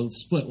 Okay, so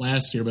split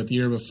last year, but the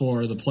year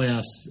before, the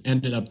playoffs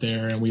ended up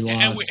there, and we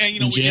lost.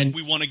 And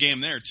we won a game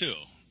there, too.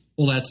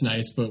 Well, that's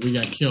nice, but we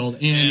got killed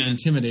and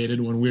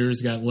intimidated when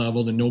Weirs got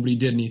leveled and nobody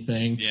did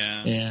anything.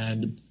 Yeah.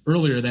 And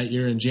earlier that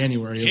year in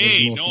January, it was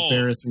the most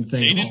embarrassing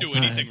thing They of didn't all do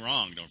time. anything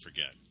wrong, don't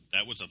forget.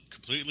 That was a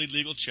completely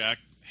legal check,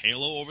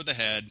 halo over the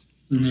head.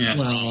 Yeah.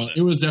 Well,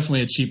 it was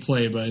definitely a cheap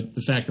play, but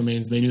the fact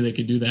remains they knew they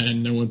could do that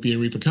and there wouldn't be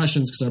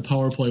repercussions because our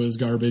power play was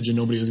garbage and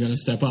nobody was going to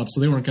step up, so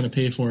they weren't going to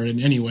pay for it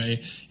in any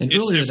way. And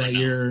earlier that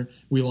year,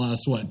 we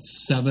lost,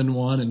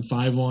 7-1 and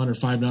 5-1 or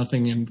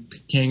 5-0, and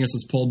Kangas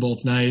was pulled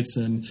both nights,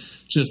 and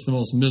just the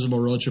most miserable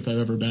road trip I've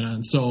ever been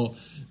on. So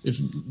if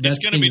that's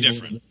it's going to be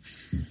different.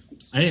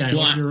 I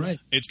hope you're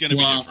right. It's going to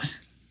be different.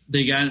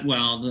 They got,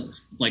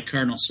 like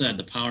Cardinal said,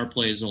 the power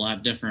play is a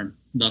lot different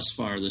thus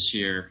far this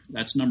year.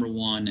 That's number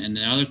one. And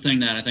the other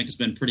thing that I think has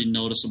been pretty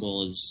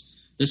noticeable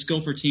is this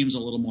Gopher team's a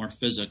little more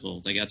physical.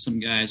 They got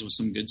some guys with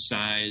some good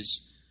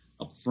size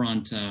up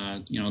front.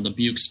 The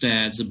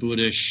Bukestads, the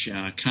Budish,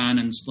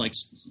 Connons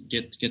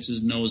gets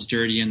his nose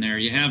dirty in there.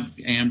 You have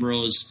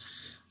Ambrose.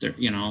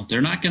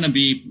 They're not going to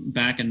be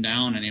backing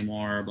down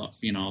anymore. But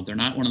they're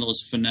not one of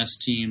those finesse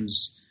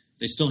teams.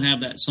 They still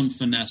have some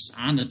finesse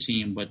on the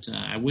team, but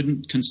I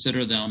wouldn't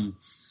consider them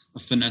a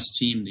finesse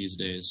team these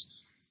days.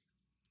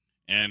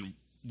 And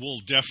we'll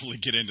definitely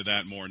get into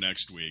that more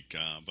next week.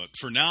 But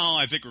for now,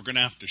 I think we're going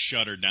to have to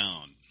shut her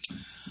down.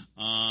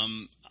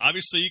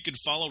 Obviously, you can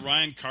follow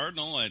Ryan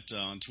Cardinal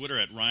on Twitter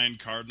at Ryan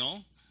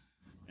Cardinal.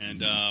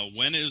 And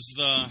when is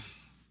the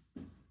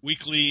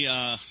weekly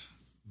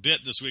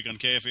bit this week on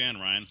KFAN,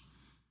 Ryan?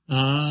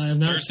 I've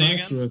not Thursday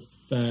talked again? with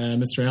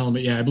Mr. Allen,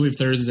 but yeah, I believe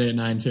Thursday at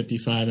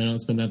 9:55. I know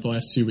it's been that the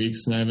last 2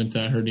 weeks, and I haven't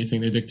heard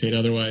anything to dictate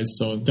otherwise.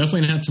 So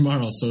definitely not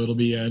tomorrow. So it'll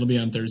be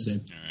on Thursday.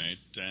 All right,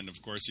 and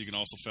of course you can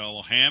also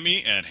follow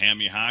Hammy at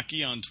Hammy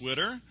Hockey on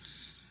Twitter.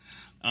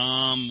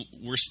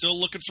 We're still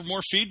looking for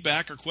more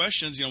feedback or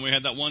questions. We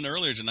had that one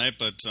earlier tonight,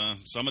 but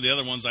some of the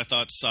other ones I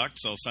thought sucked.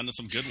 So send us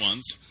some good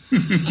ones.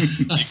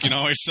 You can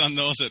always send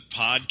those at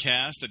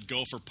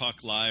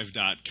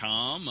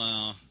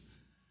podcast@gopherpucklive.com.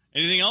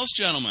 Anything else,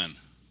 gentlemen?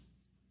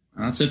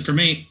 That's it for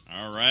me.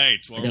 All right.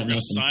 Well, we're going to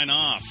sign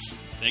off.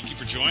 Thank you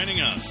for joining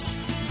us.